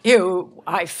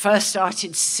 I first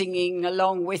started singing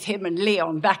along with him and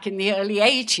Leon back in the early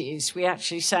 80s. We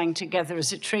actually sang together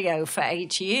as a trio for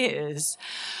 8 years.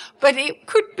 But it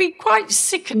could be quite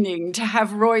sickening to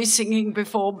have Roy singing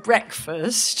before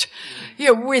breakfast,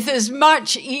 with as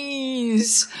much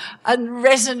ease and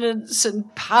resonance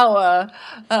and power,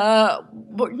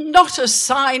 but not a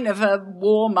sign of a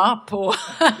warm-up or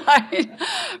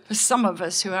for some of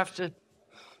us who have to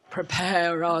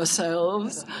prepare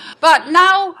ourselves. But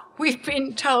now we've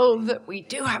been told that we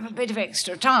do have a bit of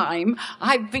extra time.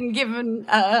 I've been given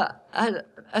a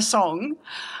song,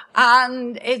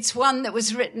 and it's one that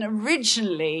was written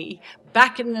originally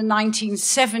back in the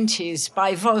 1970s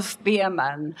by Wolf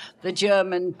Biermann, the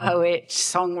German poet,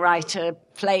 songwriter,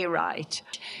 playwright.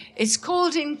 It's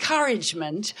called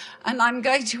Encouragement, and I'm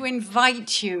going to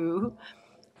invite you,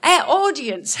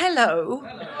 audience, hello.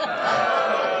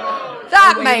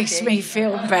 That makes me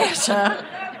feel better.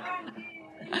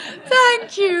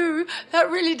 Thank you. That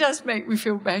really does make me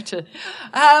feel better.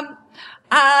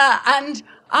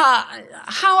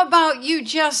 How about you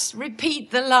just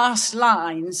repeat the last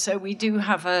line so we do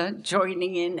have a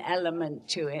joining in element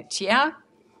to it, yeah?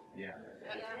 Yeah.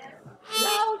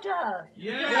 Louder.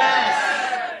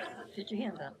 Yes. Did you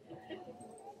hear that?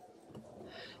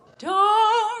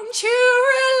 Don't you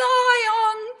rely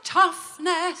on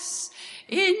toughness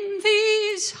in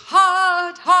these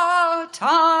hard, hard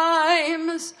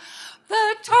times.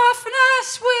 The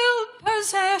toughness will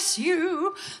possess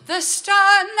you, the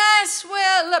sternness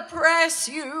will oppress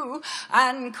you,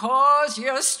 and cause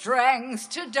your strength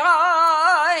to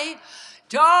die.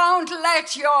 Don't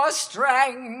let your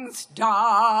strength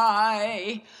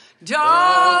die.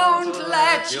 Don't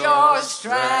let your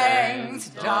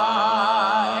strength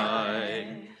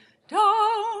die.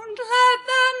 Don't let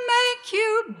them make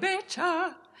you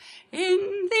bitter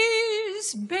in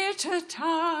these bitter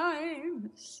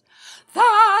times.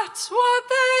 That's what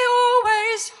they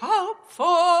always hope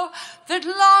for, that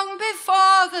long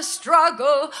before the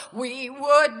struggle we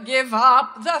would give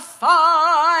up the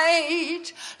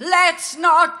fight. Let's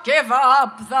not give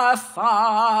up the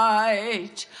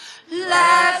fight.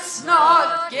 Let's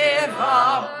not give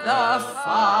up the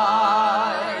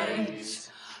fight.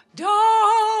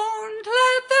 Don't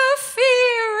let the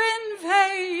fear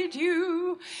invade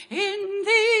you in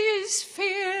these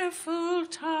fearful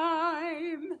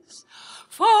times,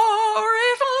 for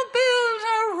it'll build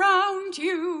around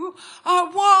you a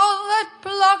wall that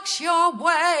blocks your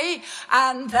way,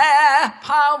 and their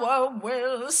power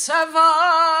will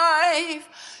survive.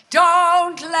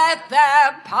 Don't let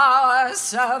their power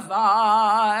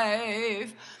survive.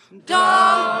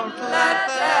 Don't let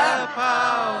their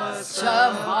power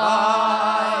survive.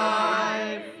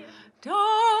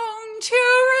 Don't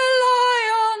you rely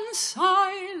on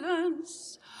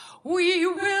silence. We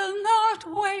will not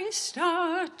waste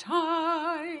our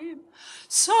time.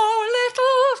 So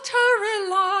little to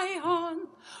rely on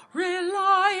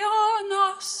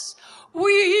us.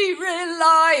 We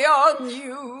rely on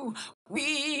you.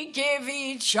 We give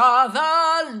each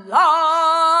other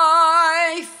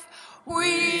life.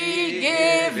 We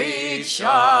give each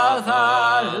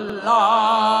other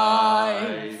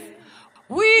life.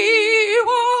 We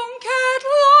won't get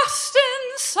lost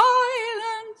in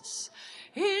silence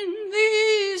in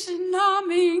these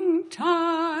numbing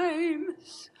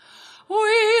times.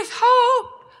 With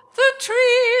hope the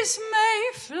trees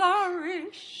may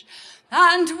flourish,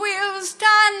 and we'll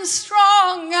stand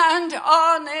strong and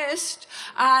honest,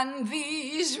 and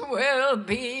these will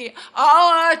be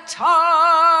our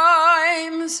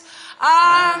times,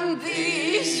 and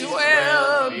these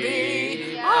will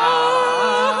be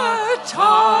our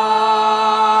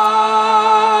times.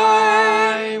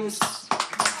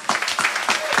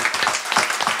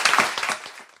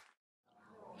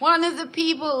 One of the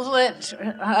people that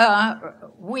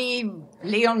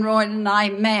Leon, Roy and I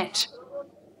met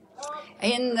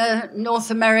in North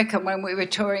America when we were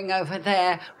touring over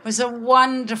there was a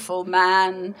wonderful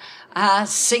man,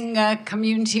 singer,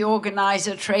 community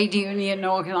organizer, trade union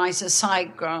organizer, Cy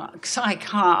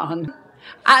Khan.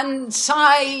 And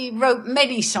Cy wrote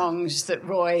many songs that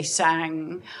Roy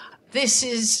sang. This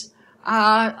is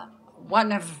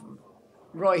one of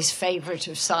Roy's favourite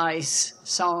of Cy's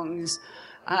songs,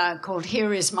 called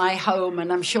Here Is My Home,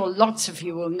 and I'm sure lots of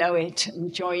you will know it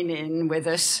and join in with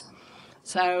us.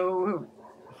 So,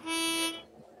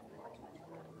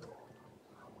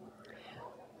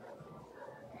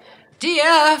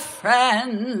 dear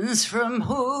friends from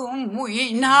whom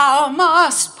we now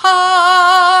must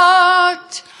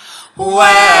part,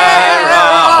 Where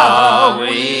are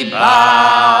we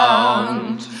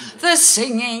bound? The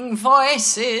singing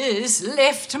voices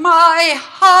lift my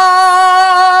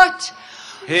heart.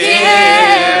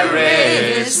 Here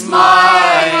is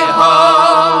my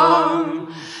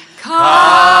home.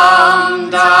 Come,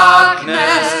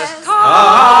 darkness,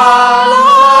 come,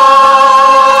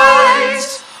 light.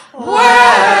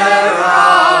 Where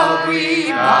are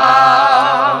we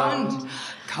bound?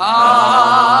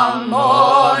 Come,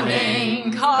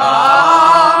 morning,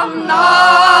 come,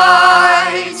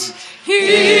 night.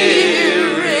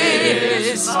 Here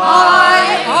is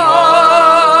my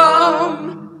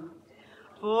home.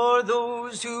 For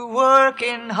those who work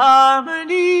in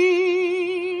harmony,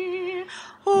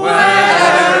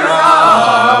 where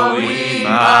are we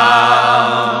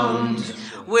bound?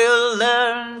 We'll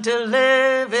learn to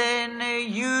live in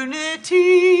unity.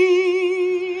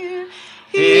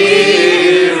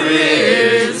 Here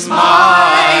is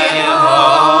my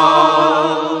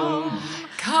home.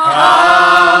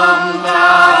 Come,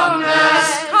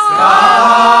 darkness,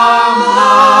 come,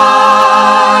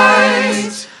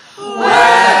 light.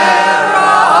 Where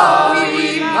are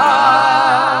we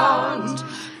bound?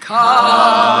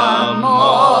 Come,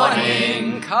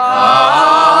 morning,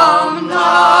 come,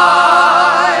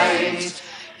 night.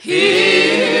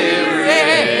 Here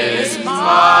is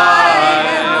my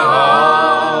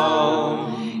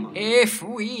home. If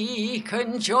we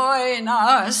can join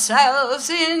ourselves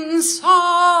in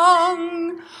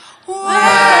song,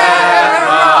 where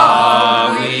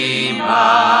are we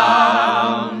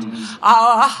bound?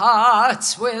 Our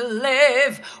hearts will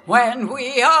live when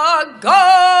we are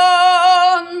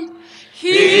gone.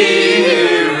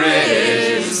 Here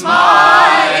is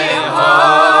my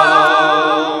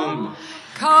home.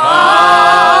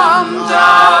 Come,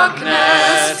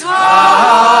 darkness,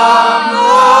 come,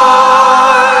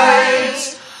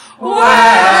 light.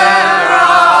 Where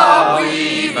are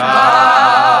we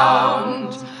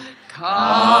bound?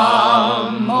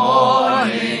 Come,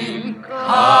 morning,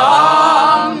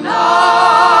 come,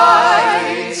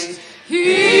 night.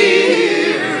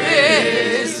 Here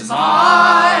is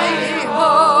my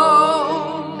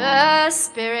home. The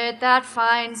spirit that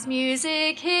finds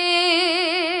music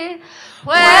here.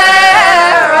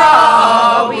 Where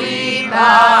are we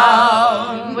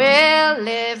bound? We'll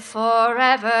live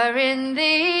forever in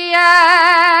the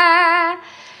air.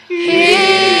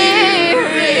 Here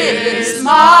is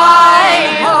my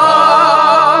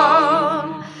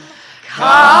home.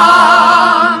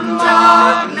 Come,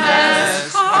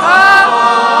 darkness,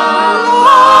 come,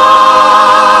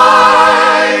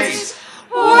 light.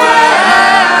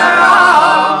 Where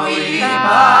are we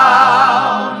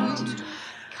bound?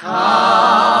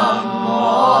 Come,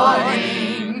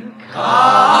 morning,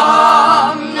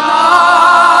 come,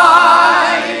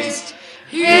 night.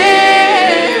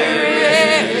 Here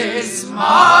is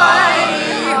my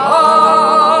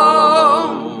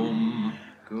home.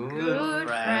 Good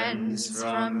friends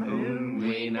from whom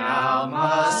we now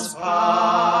must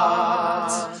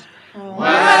part.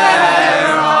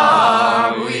 Where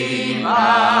are we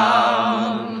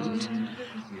bound?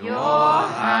 Your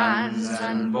hands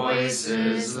and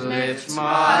voices lift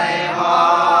my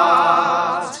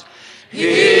heart.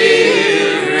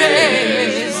 Here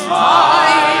is my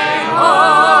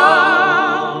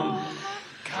home.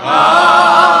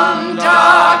 Come,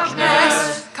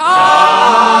 darkness,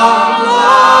 come,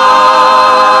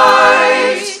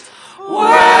 light.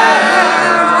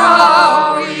 Where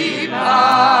are we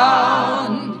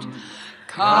bound?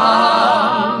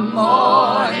 Come,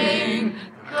 morning,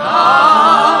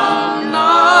 come,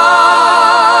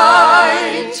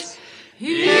 night.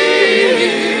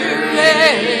 Here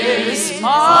is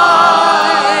my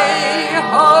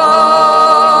home.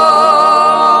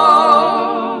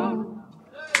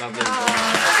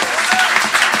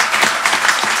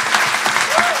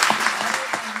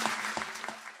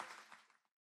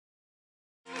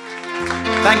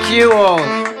 Thank you all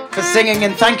for singing,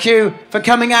 and thank you for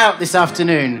coming out this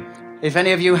afternoon, if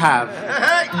any of you have.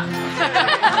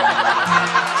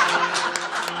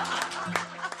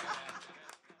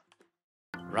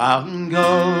 Round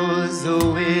goes the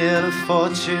wheel of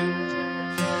fortune.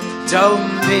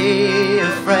 Don't be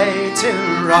afraid to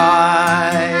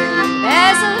ride.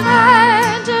 There's a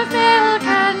land of milk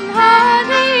and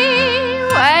honey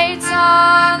waits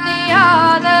on the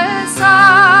other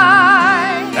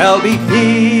side. There'll be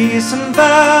peace and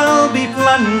there'll be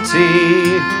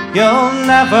plenty. You'll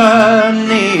never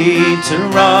need to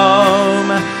roam.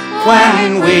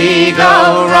 When we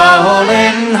go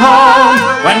rolling home,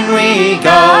 when we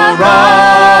go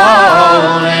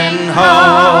rolling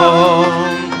home,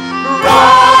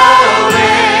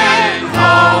 rolling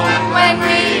home, When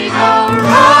we go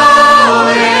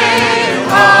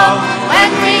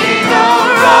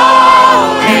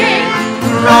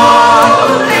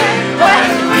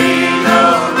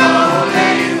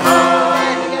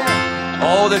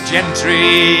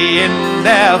entry in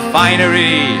their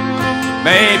finery,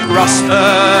 made roster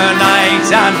night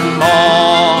and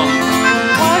morn.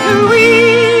 While we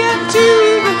into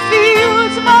the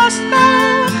fields must go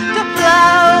to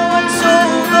plough and sow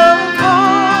the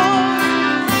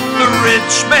corn. The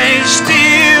rich may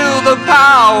steal the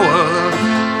power,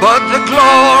 but the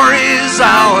glory's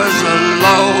ours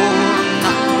alone.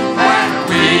 When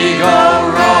we go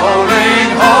rolling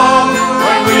home,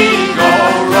 when we go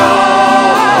rolling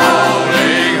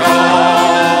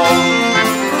home,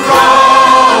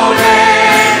 rolling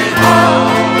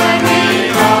home, when we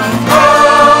go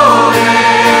rolling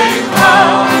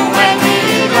home, when we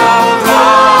go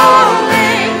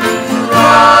rolling,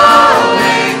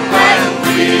 rolling, when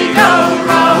we go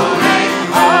rolling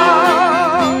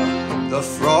home. The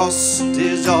frost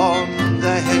is on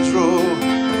the hedgerow,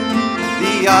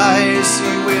 the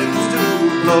icy winds do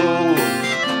blow,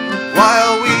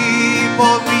 while we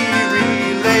poor weary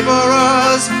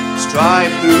labourers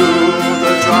strive through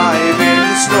the driving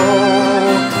snow.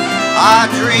 Our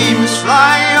dreams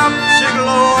fly up to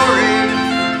glory,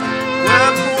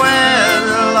 up where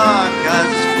the lark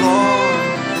has flown.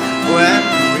 When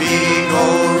we go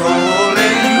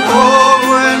rolling home,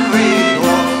 when we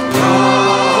go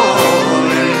rolling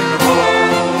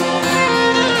home,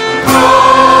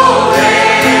 rolling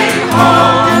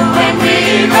home, when we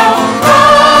go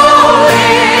rolling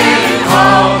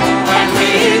home, when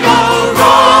we go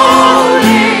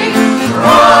rolling,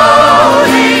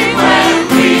 rolling, when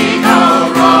we go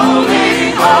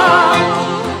rolling home.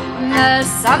 The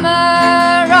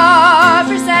summer of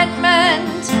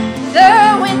resentment, the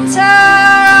winter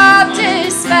of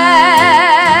despair.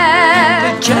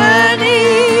 The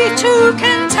journey to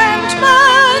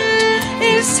contentment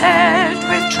is set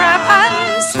with trap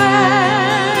and spare.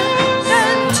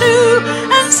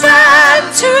 And stand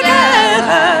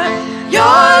together,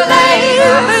 your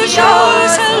labour's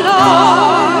yours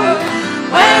alone.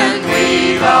 When we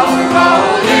go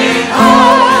rolling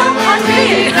home, when we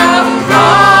go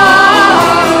rolling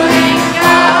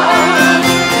home,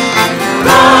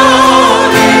 rolling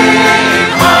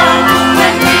home,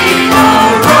 when we go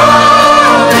rolling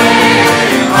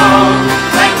home,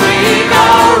 when we go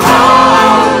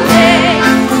rolling,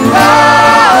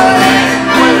 rolling,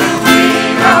 when we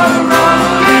go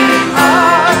rolling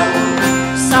home.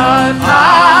 So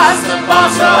pass the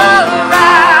bottle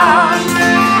around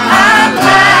and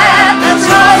let the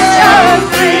toast go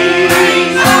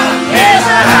free. Here's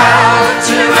a health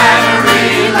to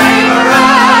every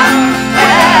labourer,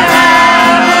 wherever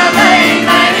they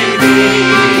may be.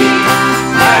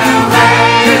 The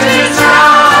wages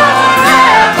are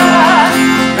forever,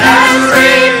 let's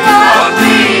reap what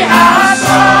we have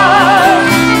sown.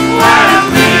 When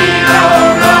we go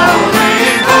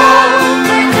rolling home,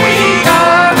 when we go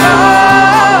rolling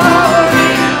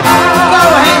home. Go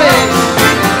ahead.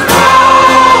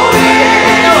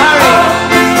 Rolling home, when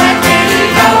we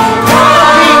go rolling home, when we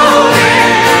go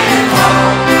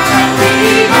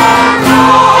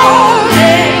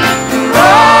rolling,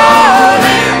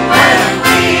 rolling, when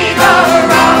we go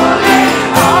rolling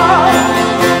home.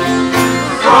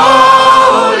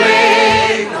 Rolling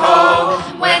home,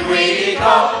 when we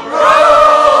go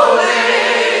rolling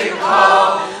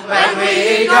home, when we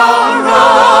go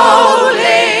rolling,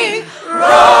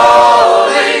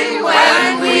 rolling, when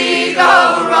we go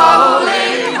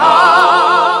rolling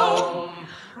home.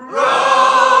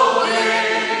 Rolling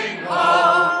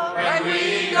home, when we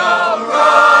go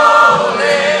rolling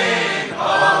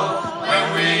home, when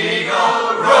we go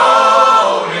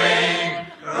rolling,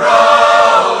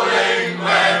 rolling,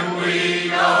 when we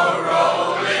go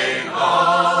rolling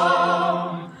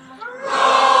home.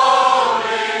 Rolling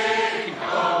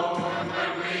home,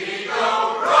 when we go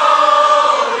rolling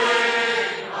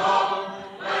home,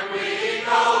 when we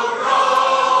go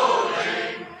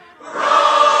rolling,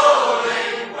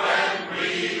 rolling, when we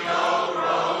go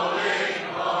rolling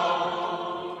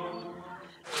home.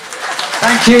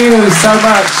 Thank you so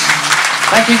much.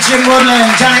 Thank you, Jim Woodland,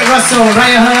 Janet Russell,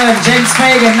 Ray Ahern, James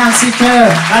Fagan, Nancy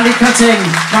Kerr, Andy Cutting,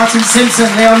 Martin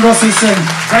Simpson, Leon Russellson,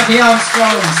 Frankie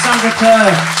Armstrong, Sandra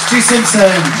Kerr, Stu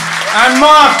Simpson, and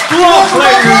Mark Bloch,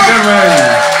 ladies and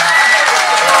gentlemen.